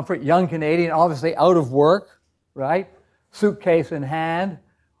 Charles Comfort, young Canadian, obviously out of work, right? Suitcase in hand,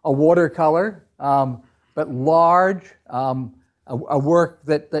 a watercolor, but large, a work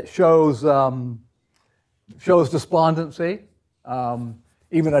that shows despondency,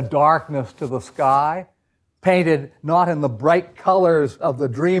 even a darkness to the sky, painted not in the bright colors of the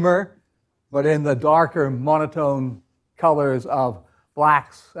dreamer, but in the darker monotone colors of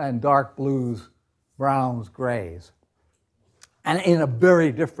blacks and dark blues, browns, grays. And in a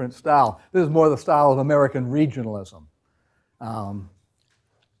very different style. This is more the style of American regionalism. And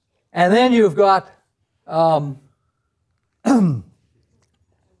then you've got, for the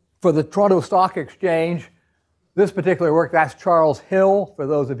Toronto Stock Exchange, this particular work, that's Charles Hill, for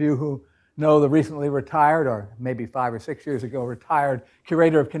those of you who know the recently retired, or maybe 5 or 6 years ago, retired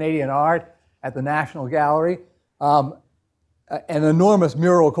curator of Canadian art at the National Gallery. An enormous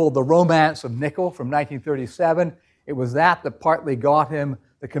mural called The Romance of Nickel from 1937. It was that partly got him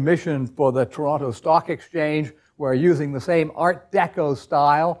the commission for the Toronto Stock Exchange, where using the same Art Deco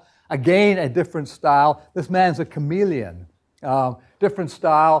style, again a different style. This man's a chameleon. Different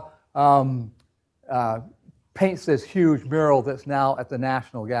style, paints this huge mural that's now at the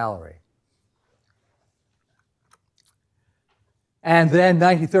National Gallery. And then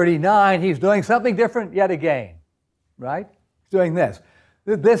 1939, he's doing something different yet again, right? He's doing this.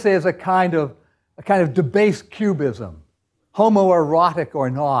 This is a kind of debased cubism. Homoerotic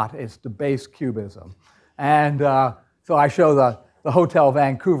or not, it's debased cubism. And so I show the Hotel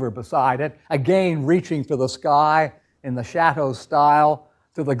Vancouver beside it, again reaching for the sky in the chateau style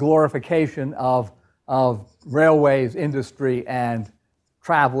to the glorification of railways, industry, and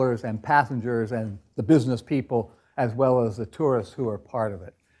travelers and passengers and the business people, as well as the tourists who are part of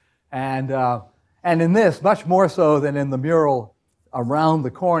it. And in this, much more so than in the mural around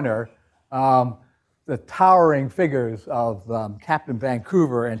the corner, the towering figures of Captain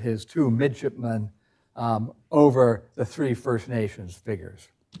Vancouver and his 2 midshipmen over the 3 First Nations figures.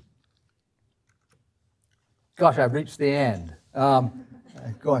 Gosh, I've reached the end.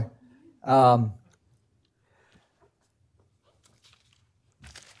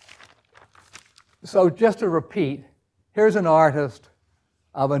 So just to repeat, here's an artist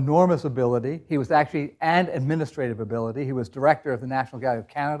of enormous ability. He was actually, and administrative ability. He was director of the National Gallery of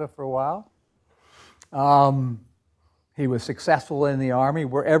Canada for a while. He was successful in the army.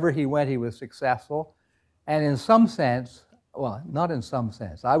 Wherever he went, he was successful. And in some sense, well, not in some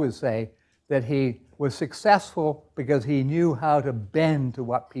sense, I would say that he was successful because he knew how to bend to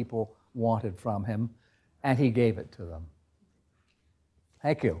what people wanted from him, and he gave it to them.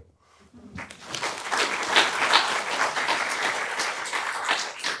 Thank you.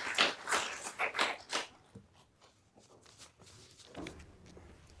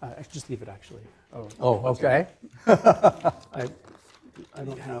 I should just leave it, actually. Oh, okay. I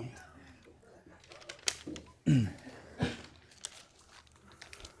don't have...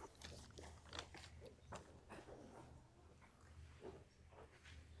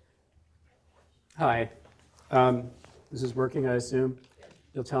 Hi. This is working, I assume.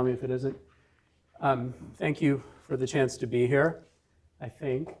 You'll tell me if it isn't. Thank you for the chance to be here, I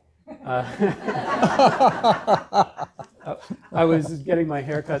think. I was getting my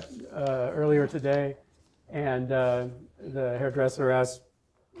hair cut earlier today, and the hairdresser asked,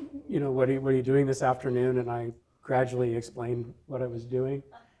 what are you doing this afternoon? And I gradually explained what I was doing,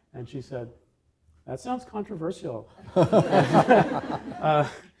 and she said, that sounds controversial.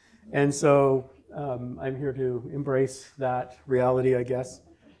 And so I'm here to embrace that reality, I guess,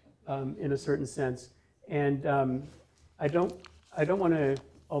 in a certain sense. And I don't want to,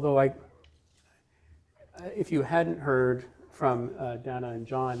 although if you hadn't heard from Dana and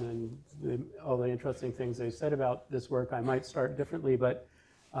John and all the interesting things they said about this work, I might start differently, but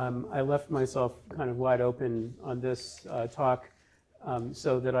I left myself kind of wide open on this talk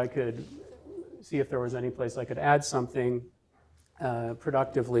so that I could see if there was any place I could add something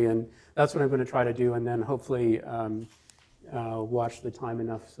productively, and that's what I'm going to try to do, and then hopefully watch the time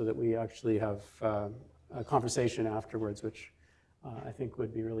enough so that we actually have a conversation afterwards, which I think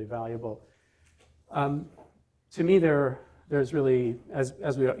would be really valuable. To me, there's really,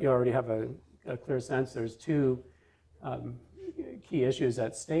 you already have a clear sense, there's two key issues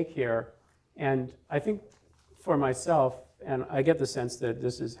at stake here. And I think for myself, and I get the sense that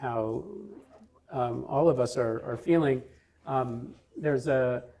this is how all of us are feeling, there's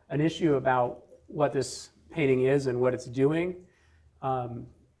an issue about what this painting is and what it's doing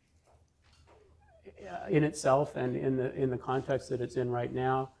in itself and in the context that it's in right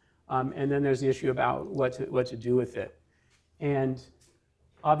now. And then there's the issue about what to do with it. And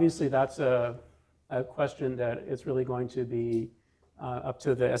obviously that's a question that it's really going to be up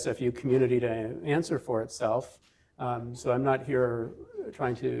to the SFU community to answer for itself. So I'm not here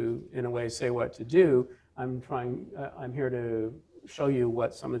trying to, in a way, say what to do. I'm here to show you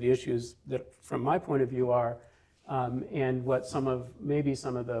what some of the issues that, from my point of view, are, and what maybe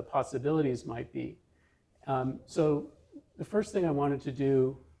some of the possibilities might be. So the first thing I wanted to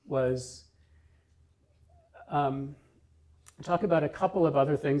do was talk about a couple of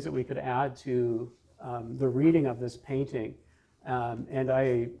other things that we could add to the reading of this painting. And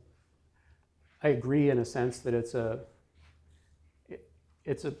I agree in a sense that it's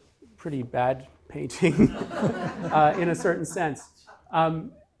a pretty bad painting in a certain sense.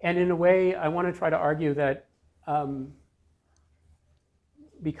 And in a way, I want to try to argue that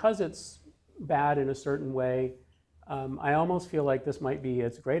because it's bad in a certain way, I almost feel like this might be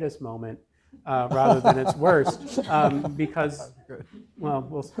its greatest moment rather than its worst, because, well,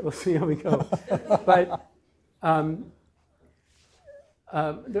 we'll see how we go. But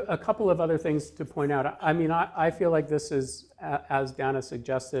a couple of other things to point out. I mean, I feel like this is, as Dana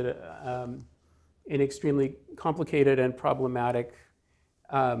suggested, an extremely complicated and problematic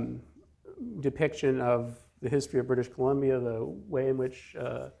depiction of the history of British Columbia, the way in which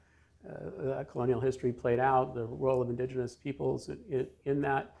colonial history played out, the role of Indigenous peoples in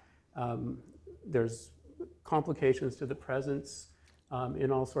that. There's complications to the presence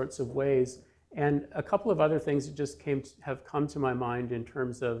in all sorts of ways. And a couple of other things that just have come to my mind in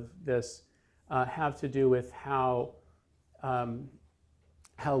terms of this have to do with how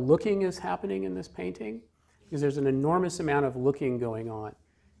looking is happening in this painting, because there's an enormous amount of looking going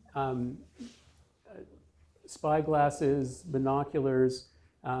on. Spyglasses, binoculars,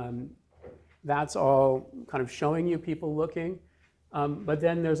 that's all kind of showing you people looking. But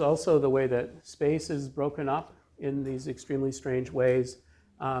then there's also the way that space is broken up in these extremely strange ways,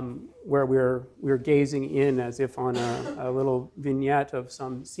 where we're gazing in as if on a little vignette of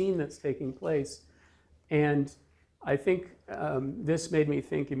some scene that's taking place. And I think this made me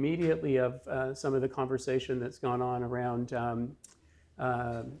think immediately of some of the conversation that's gone on around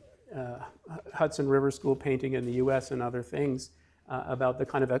Hudson River School painting in the US and other things about the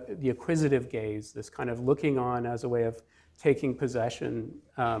kind of the acquisitive gaze, this kind of looking on as a way of taking possession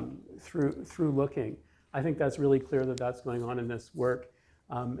through looking. I think that's really clear that that's going on in this work.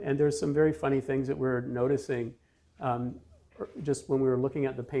 And there's some very funny things that we're noticing just when we were looking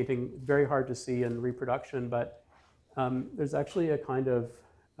at the painting. Very hard to see in reproduction, but there's actually a kind of,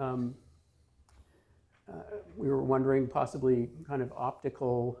 we were wondering possibly kind of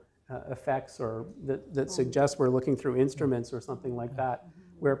optical effects or that suggest we're looking through instruments or something like that,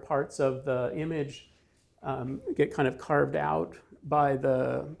 where parts of the image get kind of carved out by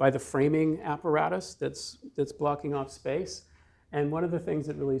the framing apparatus that's blocking off space. And one of the things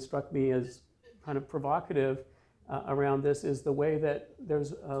that really struck me as kind of provocative around this is the way that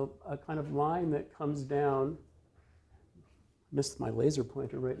there's a kind of line that comes down. Missed my laser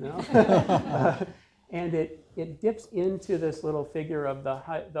pointer right now. And it dips into this little figure of the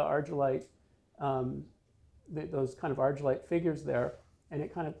argillite, those kind of argillite figures there, and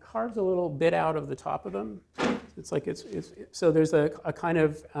it kind of carves a little bit out of the top of them. It's like so there's a kind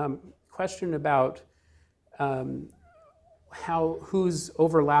of question about who's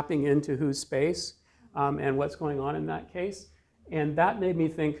overlapping into whose space and what's going on in that case. And that made me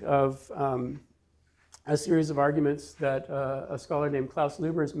think of a series of arguments that a scholar named Klaus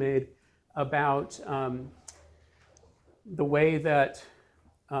Lubers made about the way that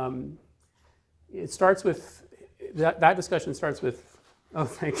it starts with, that discussion starts with, oh,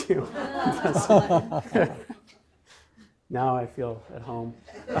 thank you. Now I feel at home.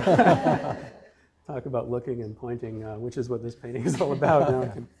 Talk about looking and pointing, which is what this painting is all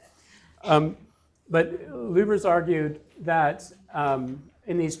about now. But Lubers argued that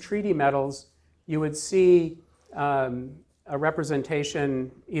in these treaty metals, you would see a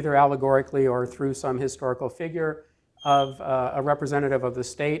representation, either allegorically or through some historical figure, of a representative of the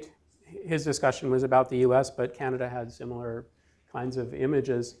state. His discussion was about the US, but Canada had similar kinds of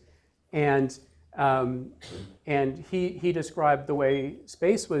images. And And he described the way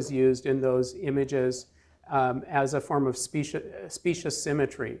space was used in those images as a form of specious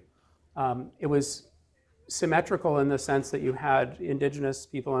symmetry. It was symmetrical in the sense that you had indigenous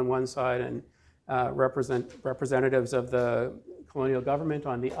people on one side and representatives of the colonial government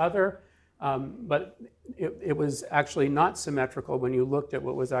on the other, but it was actually not symmetrical when you looked at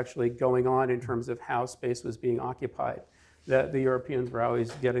what was actually going on in terms of how space was being occupied. The Europeans were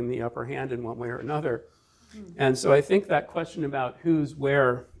always getting the upper hand in one way or another. And so I think that question about who's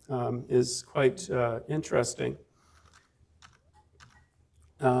where is quite interesting.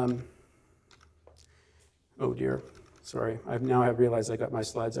 Oh dear, sorry. Now I realize I got my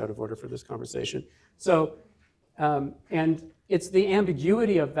slides out of order for this conversation. So, and it's the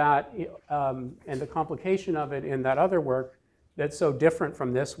ambiguity of that and the complication of it in that other work that's so different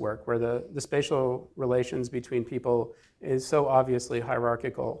from this work, where the spatial relations between people is so obviously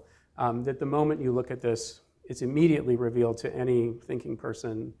hierarchical that the moment you look at this, it's immediately revealed to any thinking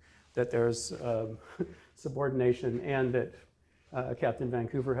person that there's subordination and that Captain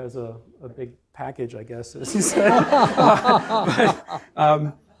Vancouver has a big package, I guess, as he said.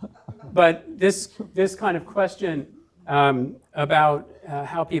 But this kind of question about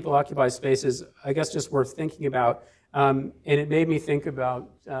how people occupy space is, I guess, just worth thinking about. And it made me think about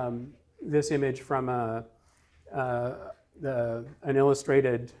this image from an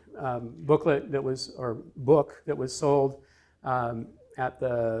illustrated booklet that was, or book that was sold at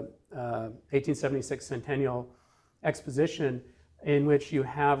the 1876 Centennial Exposition, in which you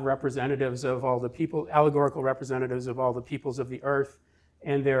have representatives of all the people, allegorical representatives of all the peoples of the earth,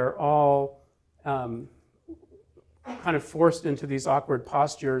 and they're all kind of forced into these awkward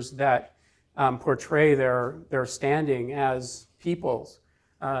postures that portray their standing as peoples.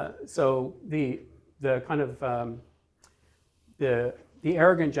 So the kind of the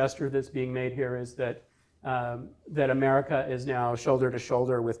arrogant gesture that's being made here is that that America is now shoulder to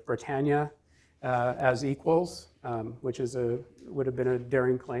shoulder with Britannia as equals, which is would have been a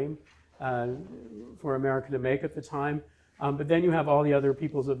daring claim for America to make at the time. But then you have all the other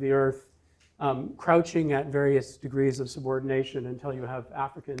peoples of the earth crouching at various degrees of subordination until you have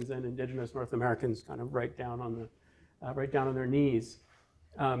Africans and indigenous North Americans kind of right down on their knees.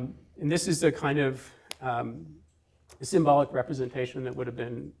 And this is a kind of symbolic representation that would have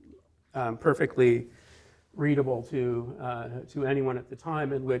been perfectly readable to anyone at the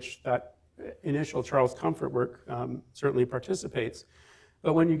time, in which that initial Charles Comfort work certainly participates.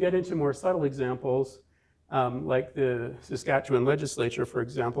 But when you get into more subtle examples, like the Saskatchewan legislature, for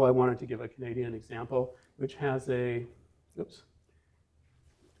example, I wanted to give a Canadian example, which has a, oops,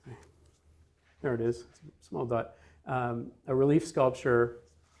 there it is, small dot, a relief sculpture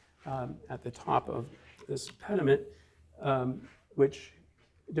at the top of this pediment, which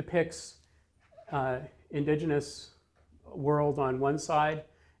depicts indigenous world on one side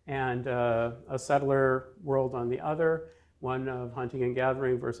and a settler world on the other, one of hunting and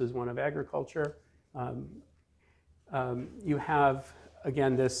gathering versus one of agriculture. You have,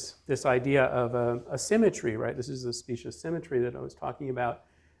 again, this idea of a symmetry, right? This is the specious symmetry that I was talking about,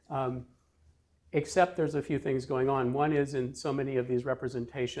 except there's a few things going on. One is, in so many of these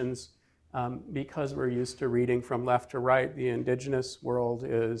representations, because we're used to reading from left to right, the indigenous world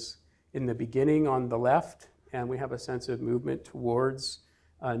is in the beginning on the left, and we have a sense of movement towards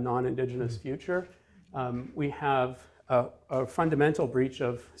a non-indigenous future. We have a fundamental breach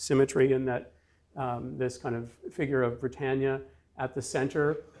of symmetry in that this kind of figure of Britannia at the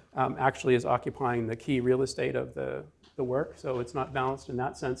center actually is occupying the key real estate of the work, so it's not balanced in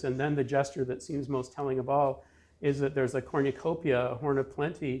that sense. And then the gesture that seems most telling of all is that there's a cornucopia, a horn of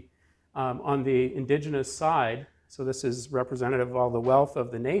plenty, on the indigenous side. So this is representative of all the wealth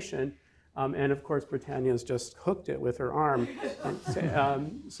of the nation. And of course, Britannia's just hooked it with her arm.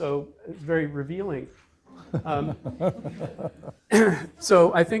 So it's very revealing.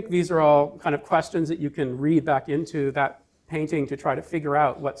 So I think these are all kind of questions that you can read back into that painting to try to figure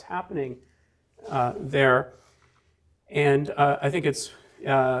out what's happening there. And I think it's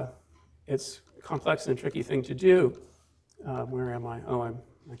a complex and tricky thing to do. Where am I? Oh, I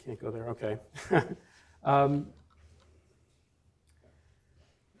can't go there. Okay.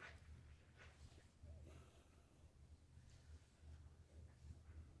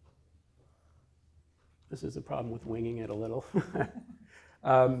 This is a problem with winging it a little.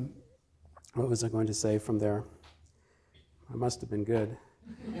 What was I going to say from there? I must have been good.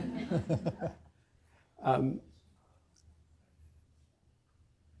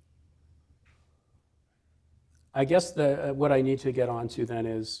 I guess what I need to get onto then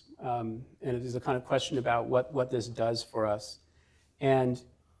is, and it is a kind of question about what this does for us. And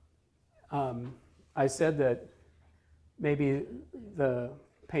I said that maybe the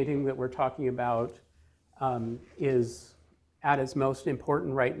painting that we're talking about is at its most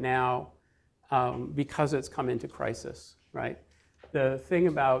important right now because it's come into crisis, right? The thing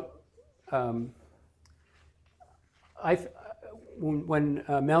about, when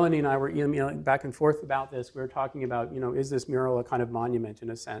Melanie and I were emailing back and forth about this, we were talking about, is this mural a kind of monument in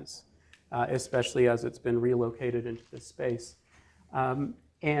a sense, especially as it's been relocated into this space.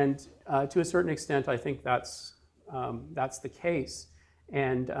 And to a certain extent, I think that's the case.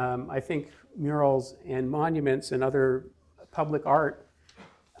 And I think murals and monuments and other public art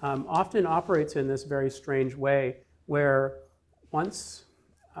often operates in this very strange way, where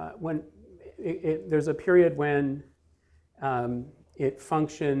there's a period when it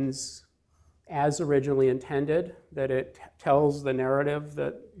functions as originally intended, that it tells the narrative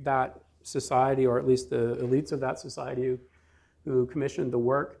that society, or at least the elites of that society who commissioned the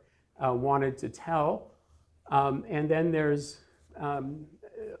work, wanted to tell. And then there's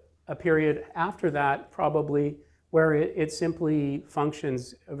a period after that, probably, where it simply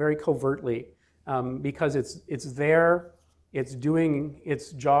functions very covertly because it's there, it's doing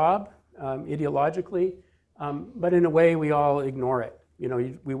its job ideologically, but in a way we all ignore it.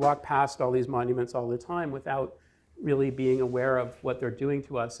 We walk past all these monuments all the time without really being aware of what they're doing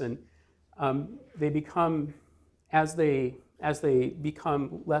to us, and they become, as they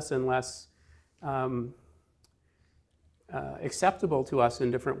become less and less acceptable to us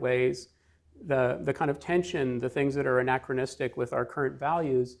in different ways, the kind of tension, the things that are anachronistic with our current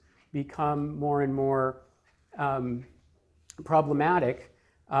values become more and more problematic,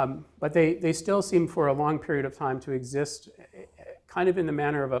 but they still seem for a long period of time to exist kind of in the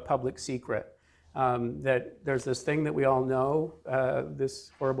manner of a public secret. That there's this thing that we all know,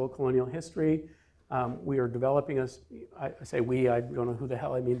 this horrible colonial history. We are developing I say we, I don't know who the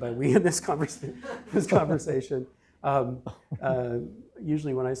hell I mean by we in this conversation.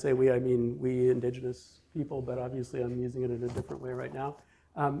 Usually when I say we, I mean we Indigenous people, but obviously I'm using it in a different way right now.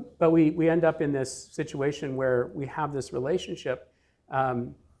 But we end up in this situation where we have this relationship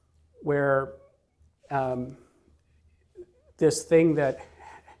where this thing that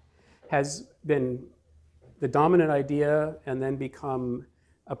has been the dominant idea and then become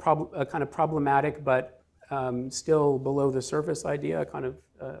a kind of problematic but still below the surface idea, kind of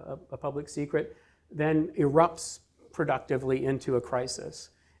a public secret, then erupts productively into a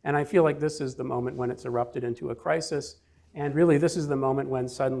crisis. And I feel like this is the moment when it's erupted into a crisis. And really, this is the moment when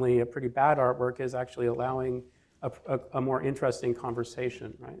suddenly a pretty bad artwork is actually allowing a more interesting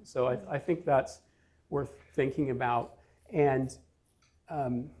conversation, right? So I think that's worth thinking about. And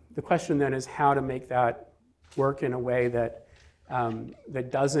the question then is how to make that work in a way that that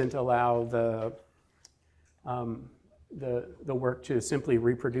doesn't allow the work to simply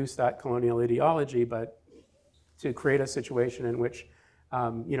reproduce that colonial ideology, but to create a situation in which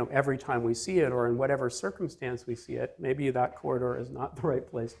every time we see it, or in whatever circumstance we see it, maybe that corridor is not the right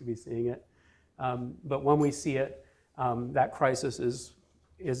place to be seeing it, but when we see it, that crisis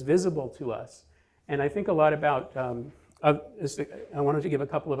is visible to us. And I think a lot about, I wanted to give a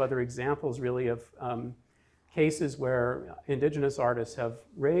couple of other examples really of cases where Indigenous artists have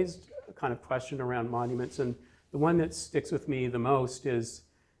raised a kind of question around monuments. And the one that sticks with me the most is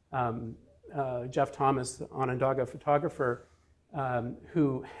Jeff Thomas, the Onondaga photographer,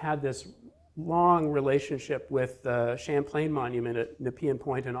 who had this long relationship with the Champlain Monument at Nepean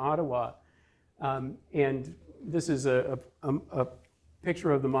Point in Ottawa. And this is a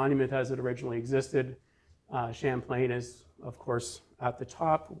picture of the monument as it originally existed. Champlain is, of course, at the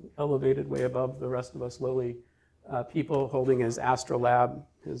top, elevated way above the rest of us lowly people, holding his astrolabe,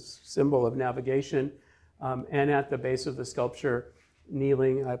 his symbol of navigation. And at the base of the sculpture,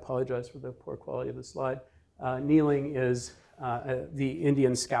 kneeling, I apologize for the poor quality of the slide, kneeling is the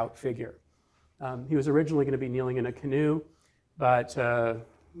Indian scout figure. He was originally going to be kneeling in a canoe, but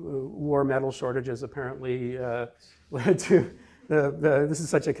war metal shortages apparently led to this is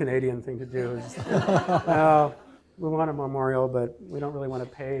such a Canadian thing to do. Well, we want a memorial, but we don't really want to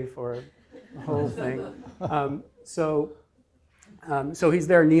pay for the whole thing. So he's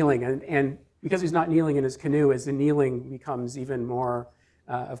there kneeling, and because he's not kneeling in his canoe, as the kneeling becomes even more,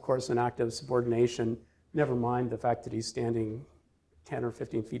 of course, an act of subordination, never mind the fact that he's standing 10 or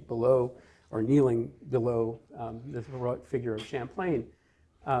 15 feet below, or kneeling below the heroic figure of Champlain.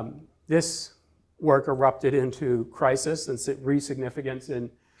 This work erupted into crisis and re-significance in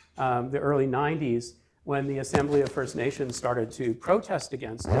the early 90s when the Assembly of First Nations started to protest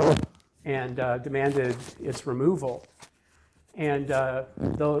against it and demanded its removal. And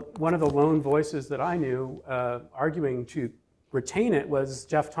one of the lone voices that I knew arguing to retain it was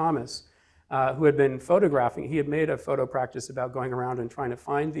Jeff Thomas. who had been photographing. He had made a photo practice about going around and trying to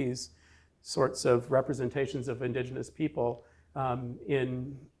find these sorts of representations of Indigenous people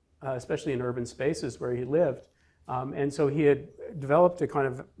especially in urban spaces where he lived. And so he had developed a kind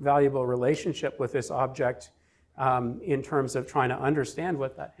of valuable relationship with this object in terms of trying to understand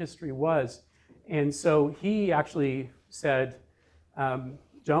what that history was. And so he actually said,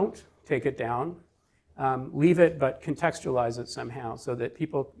 don't take it down, leave it, but contextualize it somehow so that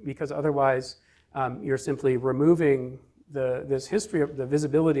people, because otherwise you're simply removing this history, of the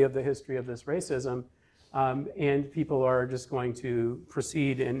visibility of the history of this racism, and people are just going to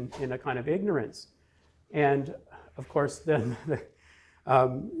proceed in a kind of ignorance. And of course, then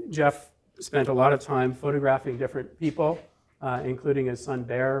Jeff spent a lot of time photographing different people, including his son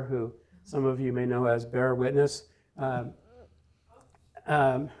Bear, who some of you may know as Bear Witness,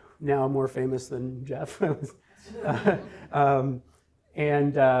 now more famous than Jeff.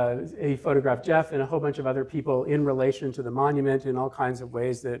 And he photographed Jeff and a whole bunch of other people in relation to the monument in all kinds of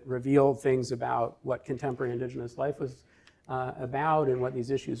ways that revealed things about what contemporary Indigenous life was about and what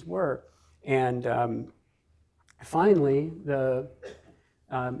these issues were. And finally,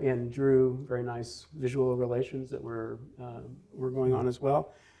 and drew very nice visual relations that were going on as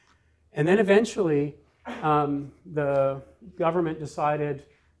well. And then eventually, the government decided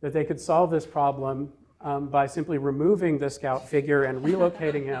that they could solve this problem by simply removing the scout figure and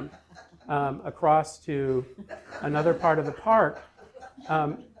relocating him across to another part of the park.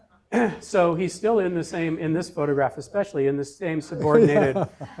 So he's still in this photograph especially, in the same subordinated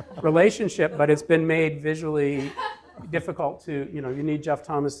relationship, but it's been made visually difficult to, you need Jeff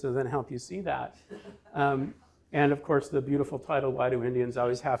Thomas to then help you see that. And of course, the beautiful title, Why Do Indians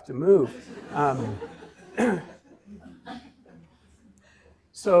Always Have to Move?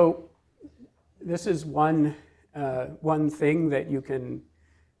 So this is one thing that you can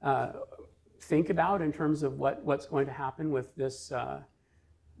think about in terms of what's going to happen with this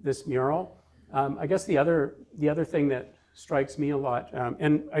mural. I guess the other thing that strikes me a lot,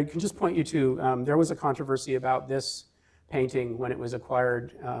 and I can just point you to, there was a controversy about this painting when it was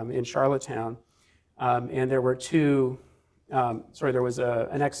acquired in Charlottetown, and there were there was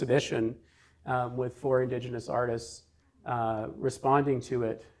an exhibition with 4 Indigenous artists responding to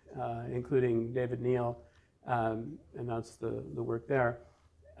it, including David Neal, and that's the work there,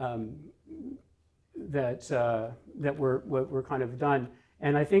 that were kind of done.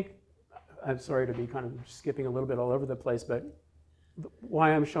 And I think, I'm sorry to be kind of skipping a little bit all over the place, but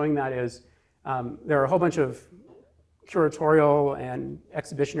why I'm showing that is there are a whole bunch of curatorial and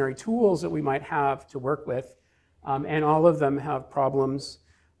exhibitionary tools that we might have to work with, and all of them have problems,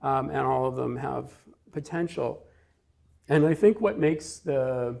 and all of them have potential. And I think what makes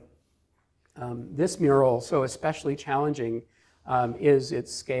this mural so especially challenging is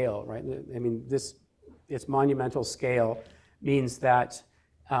its scale, right? I mean, its monumental scale means that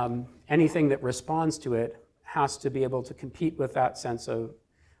anything that responds to it has to be able to compete with that sense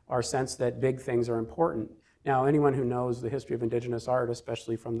that big things are important. Now, anyone who knows the history of Indigenous art,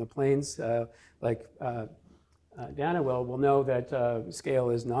 especially from the Plains, like Dana will know that scale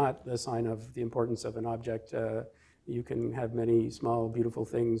is not the sign of the importance of an object. You can have many small, beautiful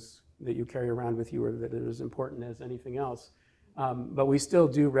things that you carry around with you or that are as important as anything else. But we still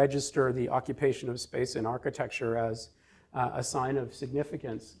do register the occupation of space in architecture as a sign of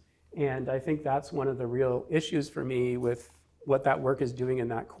significance. And I think that's one of the real issues for me with what that work is doing in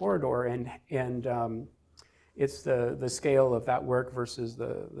that corridor. And it's the scale of that work versus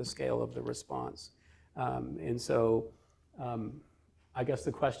the scale of the response. And so I guess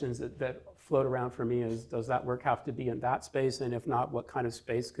the questions that float around for me is, does that work have to be in that space? And if not, what kind of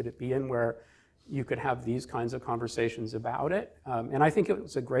space could it be in where you could have these kinds of conversations about it? And I think it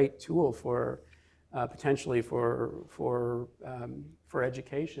was a great tool for potentially for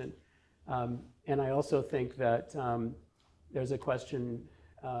education. And I also think that there's a question,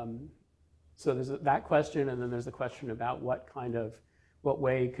 so there's that question, and then there's a question about what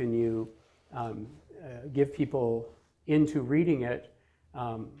way can you give people into reading it,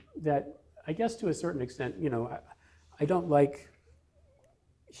 that I guess to a certain extent, I don't like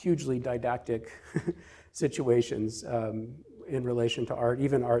hugely didactic situations in relation to art,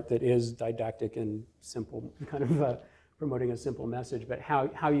 even art that is didactic and simple, kind of promoting a simple message, but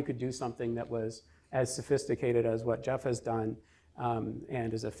how you could do something that was as sophisticated as what Jeff has done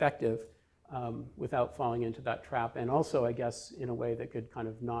and is effective without falling into that trap, and also, I guess, in a way that could kind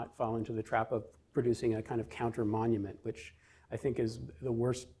of not fall into the trap of producing a kind of counter monument, which I think is the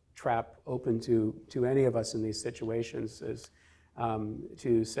worst trap open to any of us in these situations, is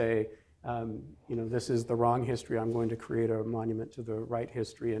to say, you know, this is the wrong history, I'm going to create a monument to the right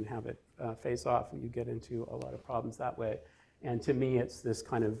history and have it face off, and you get into a lot of problems that way. And to me, it's this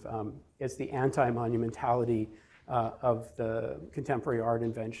kind of, it's the anti-monumentality of the contemporary art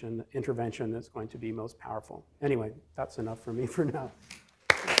intervention that's going to be most powerful. Anyway, that's enough for me for now.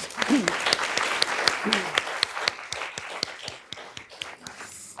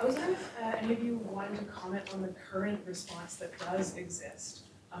 I was wondering if any of you wanted to comment on the current response that does exist.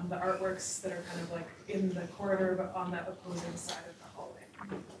 The artworks that are kind of like in the corridor, but on that opposing side of the hallway.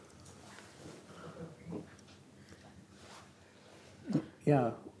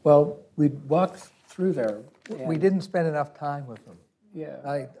 Yeah, well, we walked through there. We didn't spend enough time with them.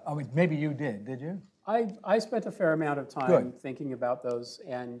 Yeah. I mean, maybe you did you? I spent a fair amount of time thinking about those,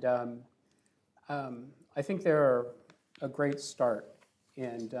 and I think they're a great start.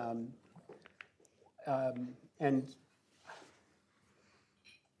 And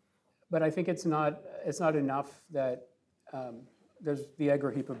but I think it's not enough that there's the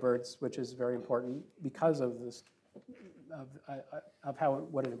Edgar Heap of birds, which is very important because of this of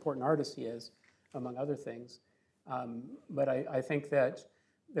what an important artist he is, among other things. But I think that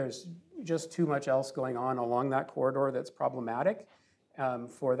there's just too much else going on along that corridor that's problematic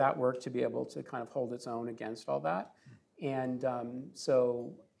for that work to be able to kind of hold its own against all that. And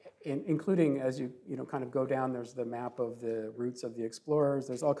so, including as you kind of go down, there's the map of the routes of the explorers.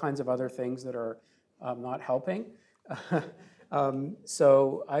 There's all kinds of other things that are not helping.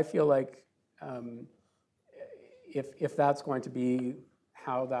 So I feel like if that's going to be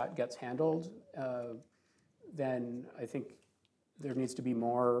how that gets handled, then I think there needs to be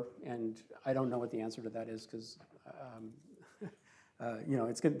more. And I don't know what the answer to that is, because you know,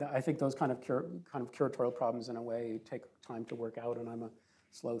 it's good. I think those kind of curatorial problems, in a way, take time to work out, and I'm a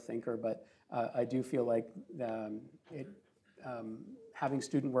slow thinker. But I do feel like having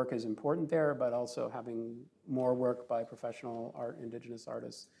student work is important there, but also having more work by professional Indigenous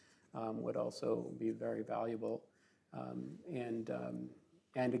artists would also be very valuable. And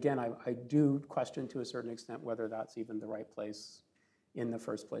again, I do question to a certain extent whether that's even the right place in the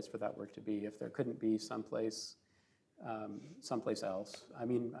first place for that work to be. If there couldn't be someplace else. I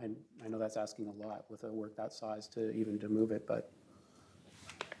mean, I know that's asking a lot with a work that size to move it, but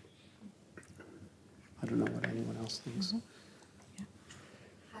I don't know what anyone else thinks. Mm-hmm.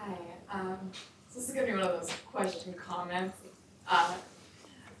 Hi, so this is going to be one of those question comments.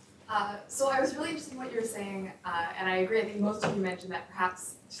 So I was really interested in what you were saying, and I agree. I think most of you mentioned that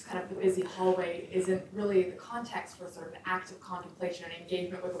perhaps just kind of the busy hallway isn't really the context for sort of an active contemplation and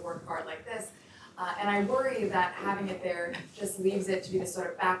engagement with a work of art like this. And I worry that having it there just leaves it to be this sort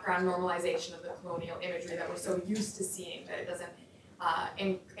of background normalization of the colonial imagery that we're so used to seeing, that it doesn't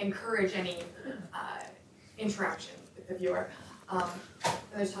encourage any interaction with the viewer. And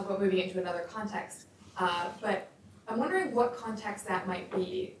there's talk about moving it into another context. But I'm wondering what context that might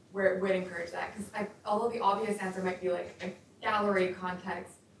be where it would encourage that. Because although the obvious answer might be like a gallery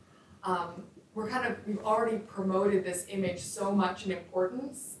context, we've already promoted this image so much in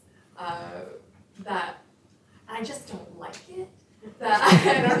importance that, and I just don't like it, that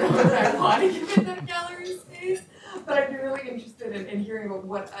I don't know whether I want to give it that gallery space, but I'd be really interested in hearing about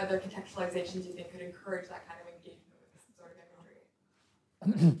what other contextualizations you think could encourage that kind of engagement with this sort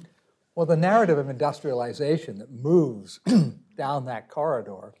of imagery. Well, the narrative of industrialization that moves down that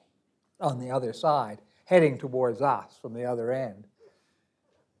corridor on the other side, heading towards us from the other end,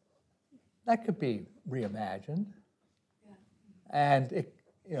 that could be reimagined. Yeah. And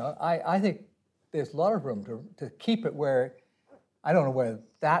I think there's a lot of room to keep it where, I don't know whether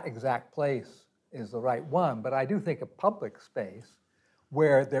that exact place is the right one, but I do think a public space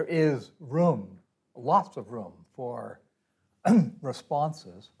where there is room, lots of room for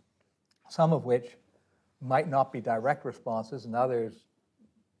responses, some of which might not be direct responses and others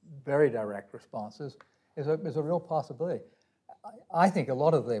very direct responses, is a real possibility. I think a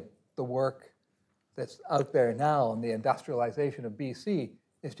lot of the work that's out there now on the industrialization of BC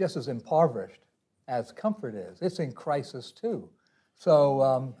is just as impoverished as Comfort is. It's in crisis too. So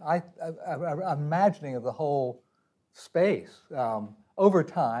I'm imagining of the whole space over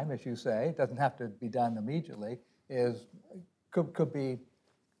time, as you say, it doesn't have to be done immediately, could be,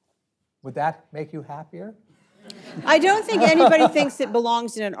 would that make you happier? I don't think anybody thinks it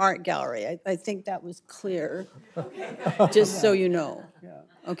belongs in an art gallery. I think that was clear, just so you know. Yeah.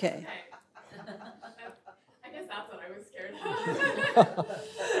 Okay. I guess that's what I was scared of.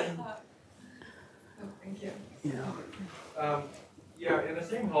 Thank you. Yeah. Yeah, in the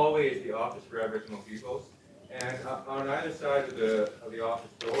same hallway is the Office for Aboriginal Peoples, And on either side of the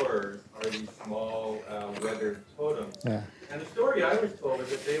office doors are these small weathered totems. Yeah. And the story I was told is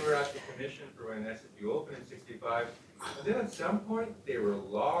that they were actually commissioned for when SFU opened in '65. And then at some point they were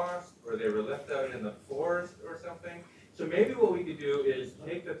lost or they were left out in the forest or something. So maybe what we could do is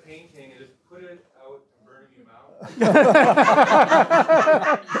take the painting and just put it out in Burnaby Mountain.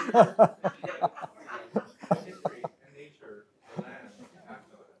 History and nature, the land,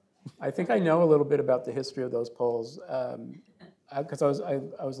 act on it. I think I know a little bit about the history of those poles because I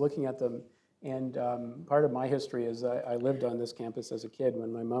was looking at them, and part of my history is I lived on this campus as a kid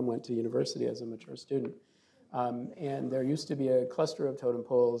when my mom went to university as a mature student. And there used to be a cluster of totem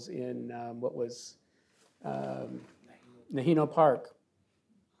poles in what was Nahino Park.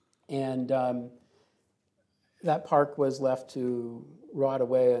 And that park was left to rot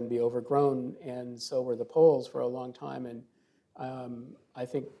away and be overgrown, and so were the poles for a long time. And I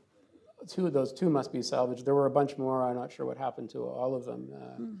think those two must be salvaged. There were a bunch more. I'm not sure what happened to all of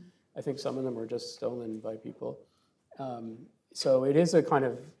them. I think some of them were just stolen by people. So it is a kind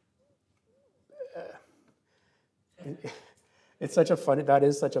of it's such a funny. That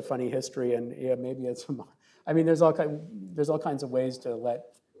is such a funny history, and yeah, maybe it's. I mean, there's all kinds of ways to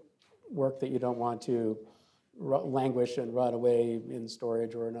let work that you don't want to languish and rot away in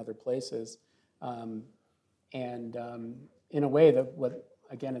storage or in other places, and in a way that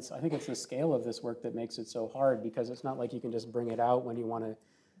again, I think it's the scale of this work that makes it so hard, because it's not like you can just bring it out when you want to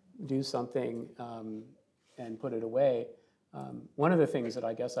do something and put it away. One of the things that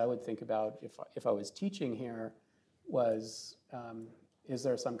I guess I would think about if I was teaching here was, is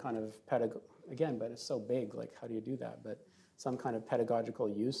there some kind of again, but it's so big, like how do you do that? But some kind of pedagogical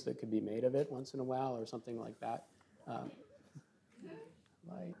use that could be made of it once in a while or something like that.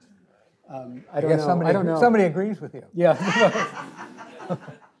 Right. I don't know. I don't know. Somebody agrees with you. Yeah.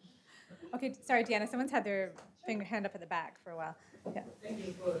 Okay, sorry, Deanna, someone's had their hand up at the back for a while. Yeah. Thank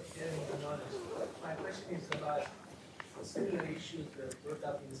you for sharing the knowledge. My question is about similar issues brought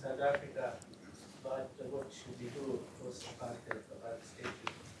up in South Africa, but what should we do post-apartheid about the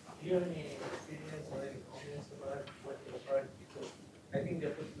statues? Do you have any experience or any comments about what you have heard? Because I think they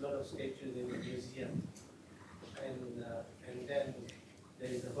put a lot of statues in the museum, and then there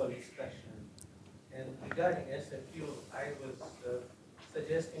is a whole discussion. And regarding SFU, I was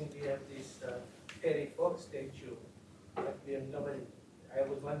suggesting we have this Terry Fox statue, but we have nobody. I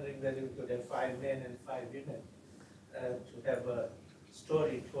was wondering whether we could have 5 men and 5 women to have a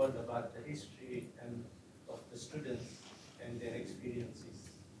story told about the history and of the students and their experiences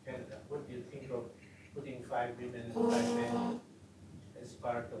in Canada. What do you think of putting 5 women and 5 men as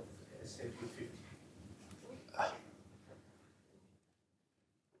part of SFU 50?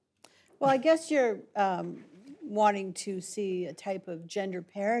 Well, I guess you're wanting to see a type of gender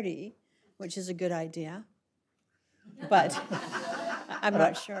parity, which is a good idea. But I'm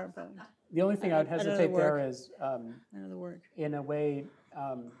not sure about the only thing I would hesitate there is, another work. In a way,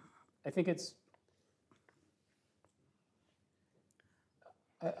 I think it's,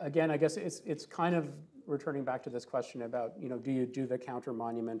 again, I guess it's kind of returning back to this question about, do you do the counter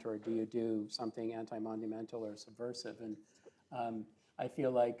monument or do you do something anti-monumental or subversive? And I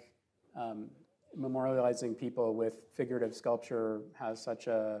feel like memorializing people with figurative sculpture has such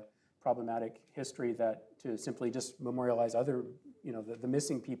a problematic history that to simply just memorialize other, the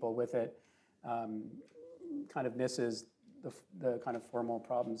missing people with it kind of misses the kind of formal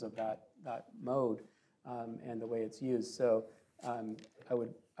problems of that mode and the way it's used. So I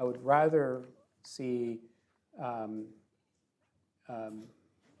would rather see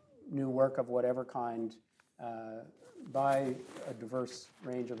new work of whatever kind by a diverse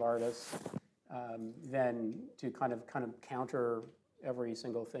range of artists than to kind of counter every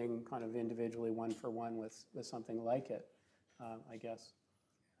single thing kind of individually, one for one, with something like it, I guess.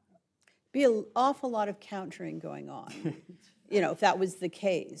 Be an awful lot of countering going on, if that was the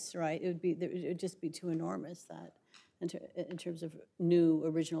case, right? It would just be too enormous that in terms of new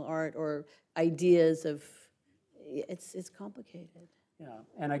original art or ideas of, it's complicated. Yeah,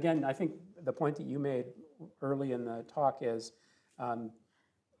 and again, I think the point that you made early in the talk is,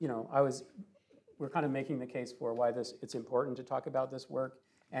 we're kind of making the case for why it's important to talk about this work,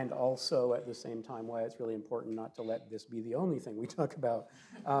 and also at the same time why it's really important not to let this be the only thing we talk about,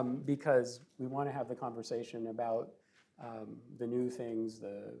 because we want to have the conversation about the new things,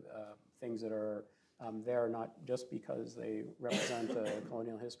 the things that are there not just because they represent a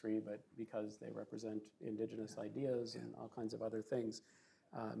colonial history, but because they represent Indigenous ideas and all kinds of other things.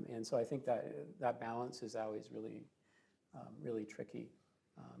 And so I think that balance is always really, really tricky.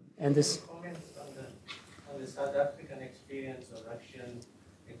 And this comments on the South African experience or Russian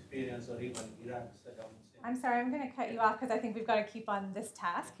experience or even Iraq's down the I'm sorry, I'm going to cut you off because I think we've got to keep on this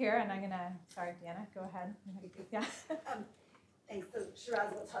task here, and I'm going to, sorry, Deanna, go ahead. Yeah. Thanks. So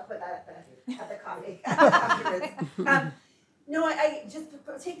Shiraz, we'll talk about that at the coffee afterwards. No, I just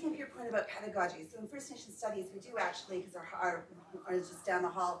taking up your point about pedagogy. So in First Nation Studies, we do actually, because our is just down the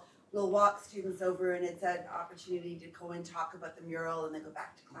hall, we'll walk students over, and it's an opportunity to go and talk about the mural, and then go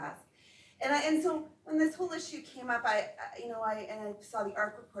back to class. And so when this whole issue came up, I saw the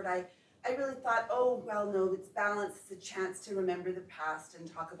art report, I really thought, oh, well, no, it's balance, it's a chance to remember the past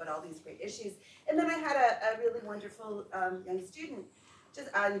and talk about all these great issues. And then I had a really wonderful young student, just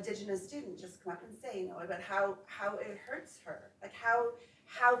an Indigenous student, just come up and say, about how it hurts her, like how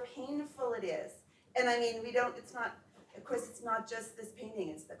painful it is. And I mean, it's not, of course, it's not just this painting,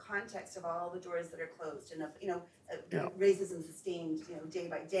 it's the context of all the doors that are closed and racism sustained, day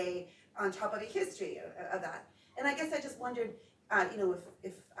by day, on top of a history of that. And I guess I just wondered,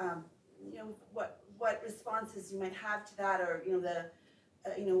 if what responses you might have to that, or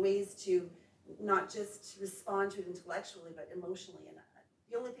ways to not just respond to it intellectually but emotionally. And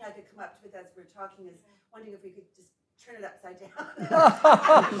the only thing I could come up with as we're talking is wondering if we could just turn it upside down.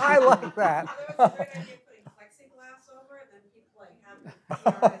 I like that. There was a great idea of putting plexiglass over it, and then people have the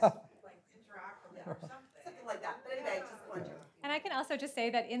artists interact with it or something. Something like that. But anyway, I just wondered. And I can also just say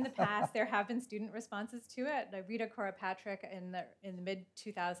that in the past, there have been student responses to it. Like Rita Cora-Patrick in the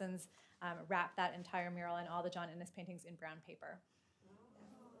mid-2000s wrapped that entire mural and all the John Innes paintings in brown paper.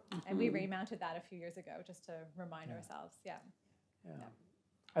 And we remounted that a few years ago just to remind ourselves. Yeah.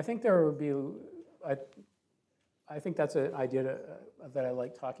 I think there would be, I think that's an idea that I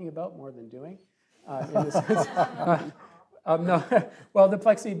like talking about more than doing. In the sense, no, well, the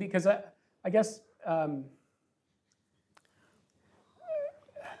plexi, because I guess,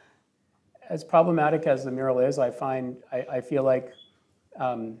 as problematic as the mural is, I feel like,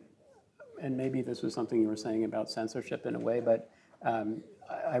 and maybe this was something you were saying about censorship in a way, but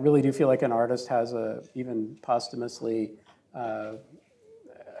I really do feel like an artist has even posthumously, a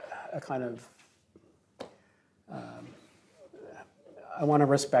kind of, I want to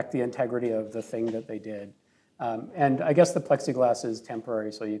respect the integrity of the thing that they did. And I guess the plexiglass is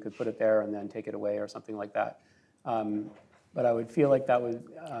temporary, so you could put it there and then take it away or something like that. But I would feel like that would,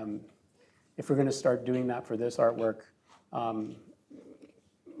 if we're going to start doing that for this artwork,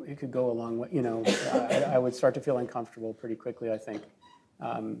 it could go a long way. I would start to feel uncomfortable pretty quickly, I think.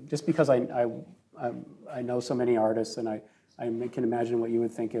 Just because I know so many artists, and I can imagine what you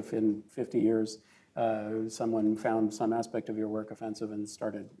would think if in 50 years someone found some aspect of your work offensive and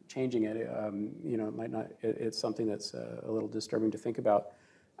started changing it. It might not. It's something that's a little disturbing to think about.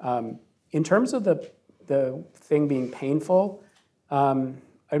 In terms of the thing being painful,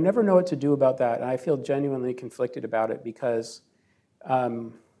 I never know what to do about that, and I feel genuinely conflicted about it because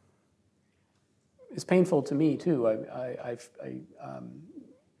it's painful to me too. I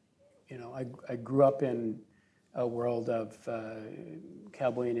grew up in a world of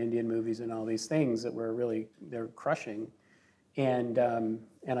cowboy and Indian movies and all these things that were really, they're crushing. And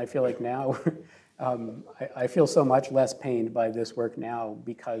I feel like now, I feel so much less pained by this work now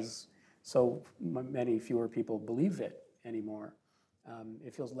because so many fewer people believe it anymore.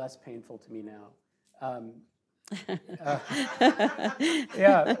 It feels less painful to me now.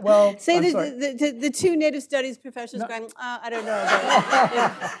 Yeah, well, say the two Native Studies professors going, I don't know.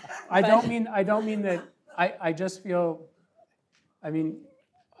 I don't mean that. I just feel. I mean,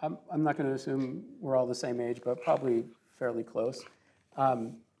 I'm not going to assume we're all the same age, but probably fairly close.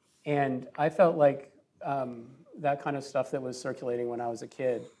 And I felt like that kind of stuff that was circulating when I was a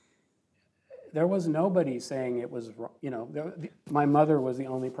kid. There was nobody saying it was wrong. My mother was the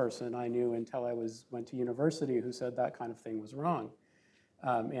only person I knew until I went to university who said that kind of thing was wrong,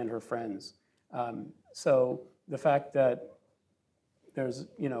 and her friends. So the fact that there's,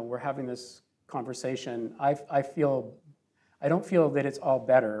 we're having this conversation, I don't feel that it's all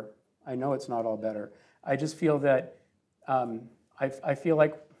better. I know it's not all better. I just feel that I feel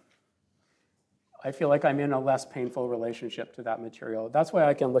like I'm in a less painful relationship to that material. That's why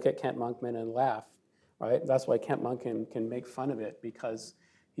I can look at Kent Monkman and laugh, right? That's why Kent Monkman can make fun of it, because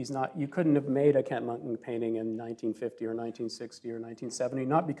you couldn't have made a Kent Monkman painting in 1950 or 1960 or 1970,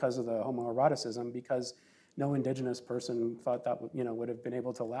 not because of the homoeroticism, because no Indigenous person thought that would have been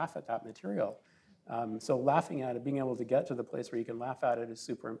able to laugh at that material. So laughing at it, being able to get to the place where you can laugh at it is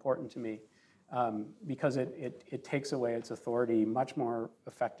super important to me, because it takes away its authority much more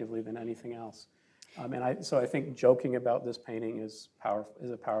effectively than anything else. So I think joking about this painting is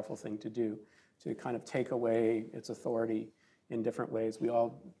a powerful thing to do, to kind of take away its authority in different ways. We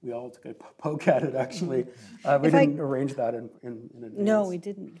all took a poke at it, actually. We didn't arrange that in advance. No, we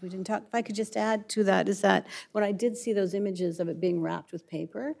didn't talk. If I could just add to that, is that when I did see those images of it being wrapped with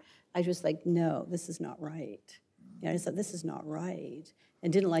paper, I was just like, no, this is not right. I just thought, this is not right,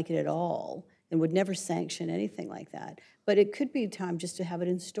 and didn't like it at all, and would never sanction anything like that. But it could be time just to have it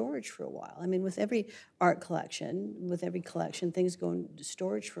in storage for a while. I mean, with every art collection, with every collection, things go into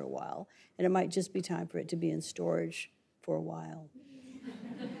storage for a while, and it might just be time for it to be in storage for a while.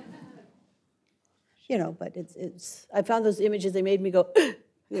 But I found those images, they made me go,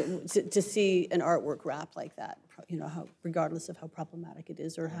 to see an artwork wrapped like that, how, regardless of how problematic it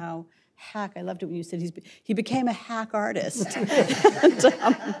is or how hack. I loved it when you said he became a hack artist.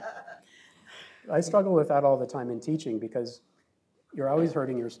 I struggle with that all the time in teaching because you're always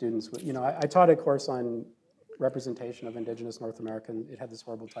hurting your students. I taught a course on representation of Indigenous North American. It had this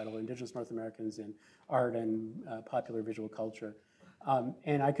horrible title, Indigenous North Americans in Art and Popular Visual Culture.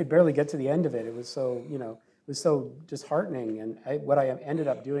 And I could barely get to the end of it. It was so, disheartening. And what I ended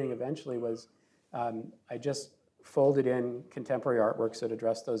up doing eventually was I just folded in contemporary artworks that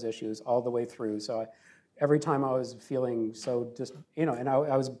addressed those issues all the way through. So every time I was feeling so and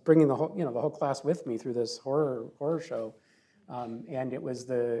I was bringing the whole class with me through this horror show. And it's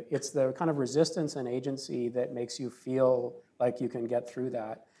the kind of resistance and agency that makes you feel like you can get through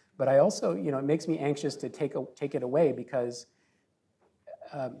that. But I also, it makes me anxious to take it away because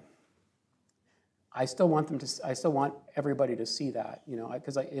I still want everybody to see that,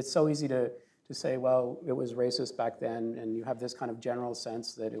 because it's so easy to say, well, it was racist back then, and you have this kind of general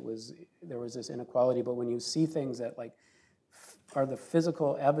sense that there was this inequality. But when you see things that are the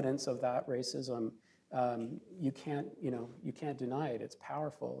physical evidence of that racism, you can't deny it. It's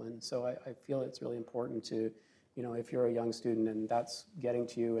powerful, and so I feel it's really important to, if you're a young student and that's getting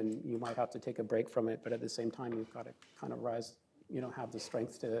to you, and you might have to take a break from it, but at the same time you've got to kind of rise, have the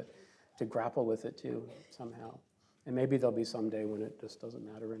strength to grapple with it too somehow. And maybe there'll be some day when it just doesn't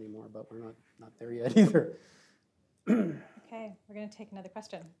matter anymore, but we're not there yet either. Okay, we're going to take another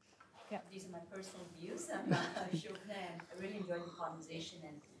question. Yeah. These are my personal views. I'm I really enjoyed the conversation,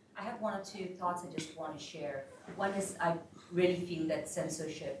 and I have one or two thoughts I just want to share. One is I really feel that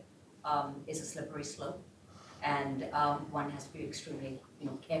censorship is a slippery slope, and one has to be extremely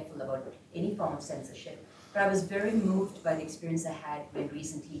careful about any form of censorship. But I was very moved by the experience I had when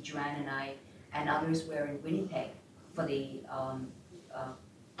recently Joanne and I and others were in Winnipeg for the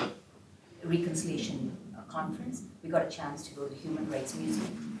Reconciliation Conference. We got a chance to go to the Human Rights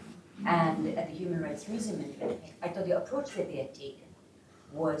Museum. And at the Human Rights Museum in Winnipeg, I thought the approach that they had taken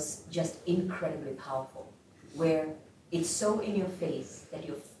was just incredibly powerful, where it's so in your face that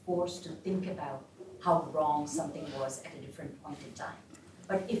you're forced to think about how wrong something was at a different point in time.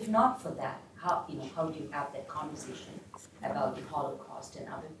 But if not for that, how do you have that conversation about the Holocaust and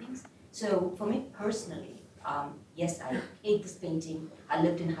other things? So for me personally, yes, I hate this painting. I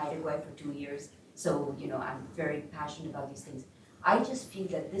lived in Haida for 2 years, so I'm very passionate about these things. I just feel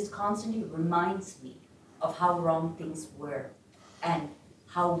that this constantly reminds me of how wrong things were and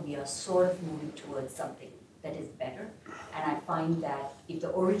how we are sort of moving towards something that is better. And I find that if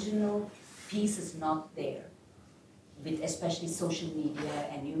the original piece is not there, with especially social media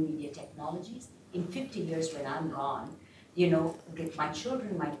and new media technologies, in 50 years when I'm gone, my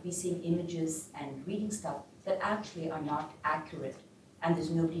children might be seeing images and reading stuff that actually are not accurate, and there's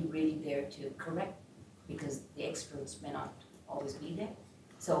nobody really there to correct because the experts may not always be there.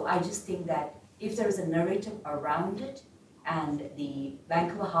 So I just think that if there is a narrative around it, and the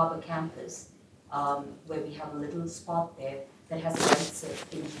Vancouver Harbour campus, where we have a little spot there that has the rights of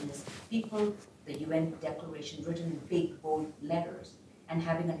Indigenous people, the UN Declaration written in big, bold letters, and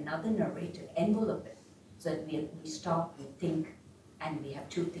having another narrative envelope it, so that we stop, we think, and we have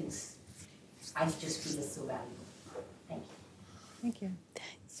two things. I just feel it's so valuable. Thank you. Thank you.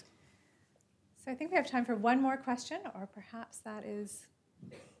 Thanks. So I think we have time for one more question, or perhaps that's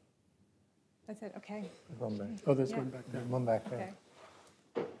it. Okay. One back. Oh, there's one back there. One back there.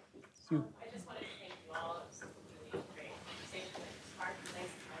 Okay. I just wanted to thank you all. It was a really great conversation. It's hard and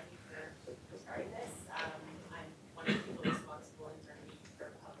thanks to Marty for starting this. I'm one of the people responsible in Burnaby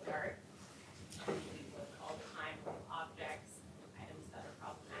for public art. We look all the time at objects, items that are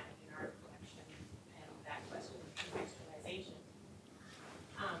problematic in our collection, and that question of contextualization.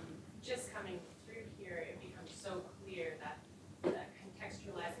 Just coming through here, it becomes so clear that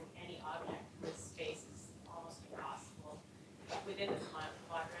contextualizing any object in this space is almost impossible within the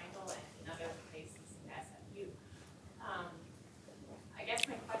quadrangle and in other places in SFU. I guess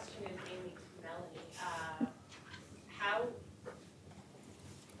my question is mainly to Melanie.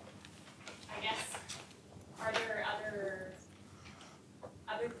 Are there other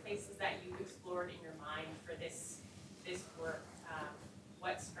other places that you've explored in your mind for this work,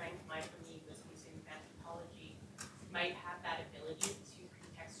 what strength might for me was using anthropology might have that ability to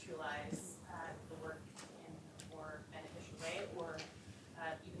contextualize the work in a more beneficial way, or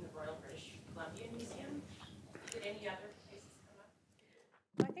even the Royal British Columbia Museum. Did any other places come up?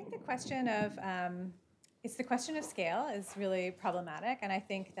 Well, I think the question of it's the question of scale is really problematic, and I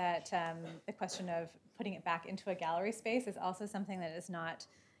think that the question of putting it back into a gallery space is also something that is not.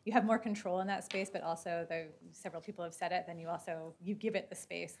 You have more control in that space, but also several people have said it. Then you give it the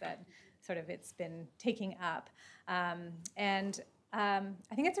space that sort of it's been taking up, and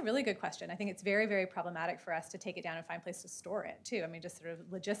I think it's a really good question. I think it's very, very problematic for us to take it down and find a place to store it too. I mean, just sort of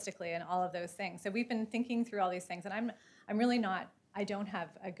logistically and all of those things. So we've been thinking through all these things, and I'm really not. I don't have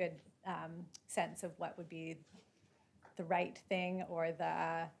a good sense of what would be the right thing, or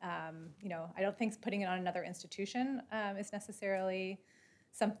the I don't think putting it on another institution is necessarily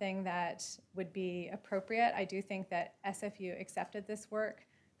something that would be appropriate. I do think that SFU accepted this work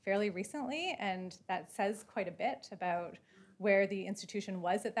fairly recently, and that says quite a bit about where the institution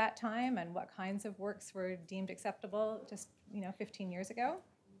was at that time and what kinds of works were deemed acceptable just 15 years ago.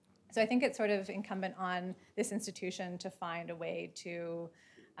 So I think it's sort of incumbent on this institution to find a way to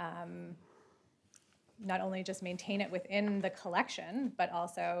not only just maintain it within the collection, but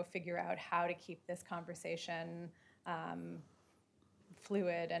also figure out how to keep this conversation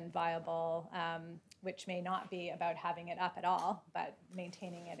fluid and viable, which may not be about having it up at all, but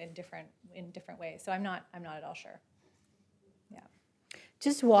maintaining it in different ways. So I'm not at all sure. Yeah.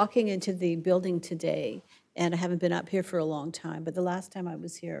 Just walking into the building today, and I haven't been up here for a long time, but the last time I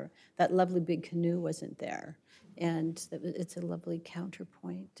was here, that lovely big canoe wasn't there, and it's a lovely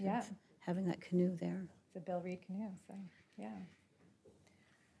counterpoint of having that canoe there. It's a Bill Reid canoe, so yeah.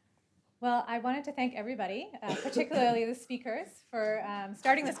 Well, I wanted to thank everybody, particularly the speakers, for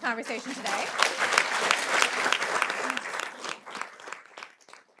starting this conversation today.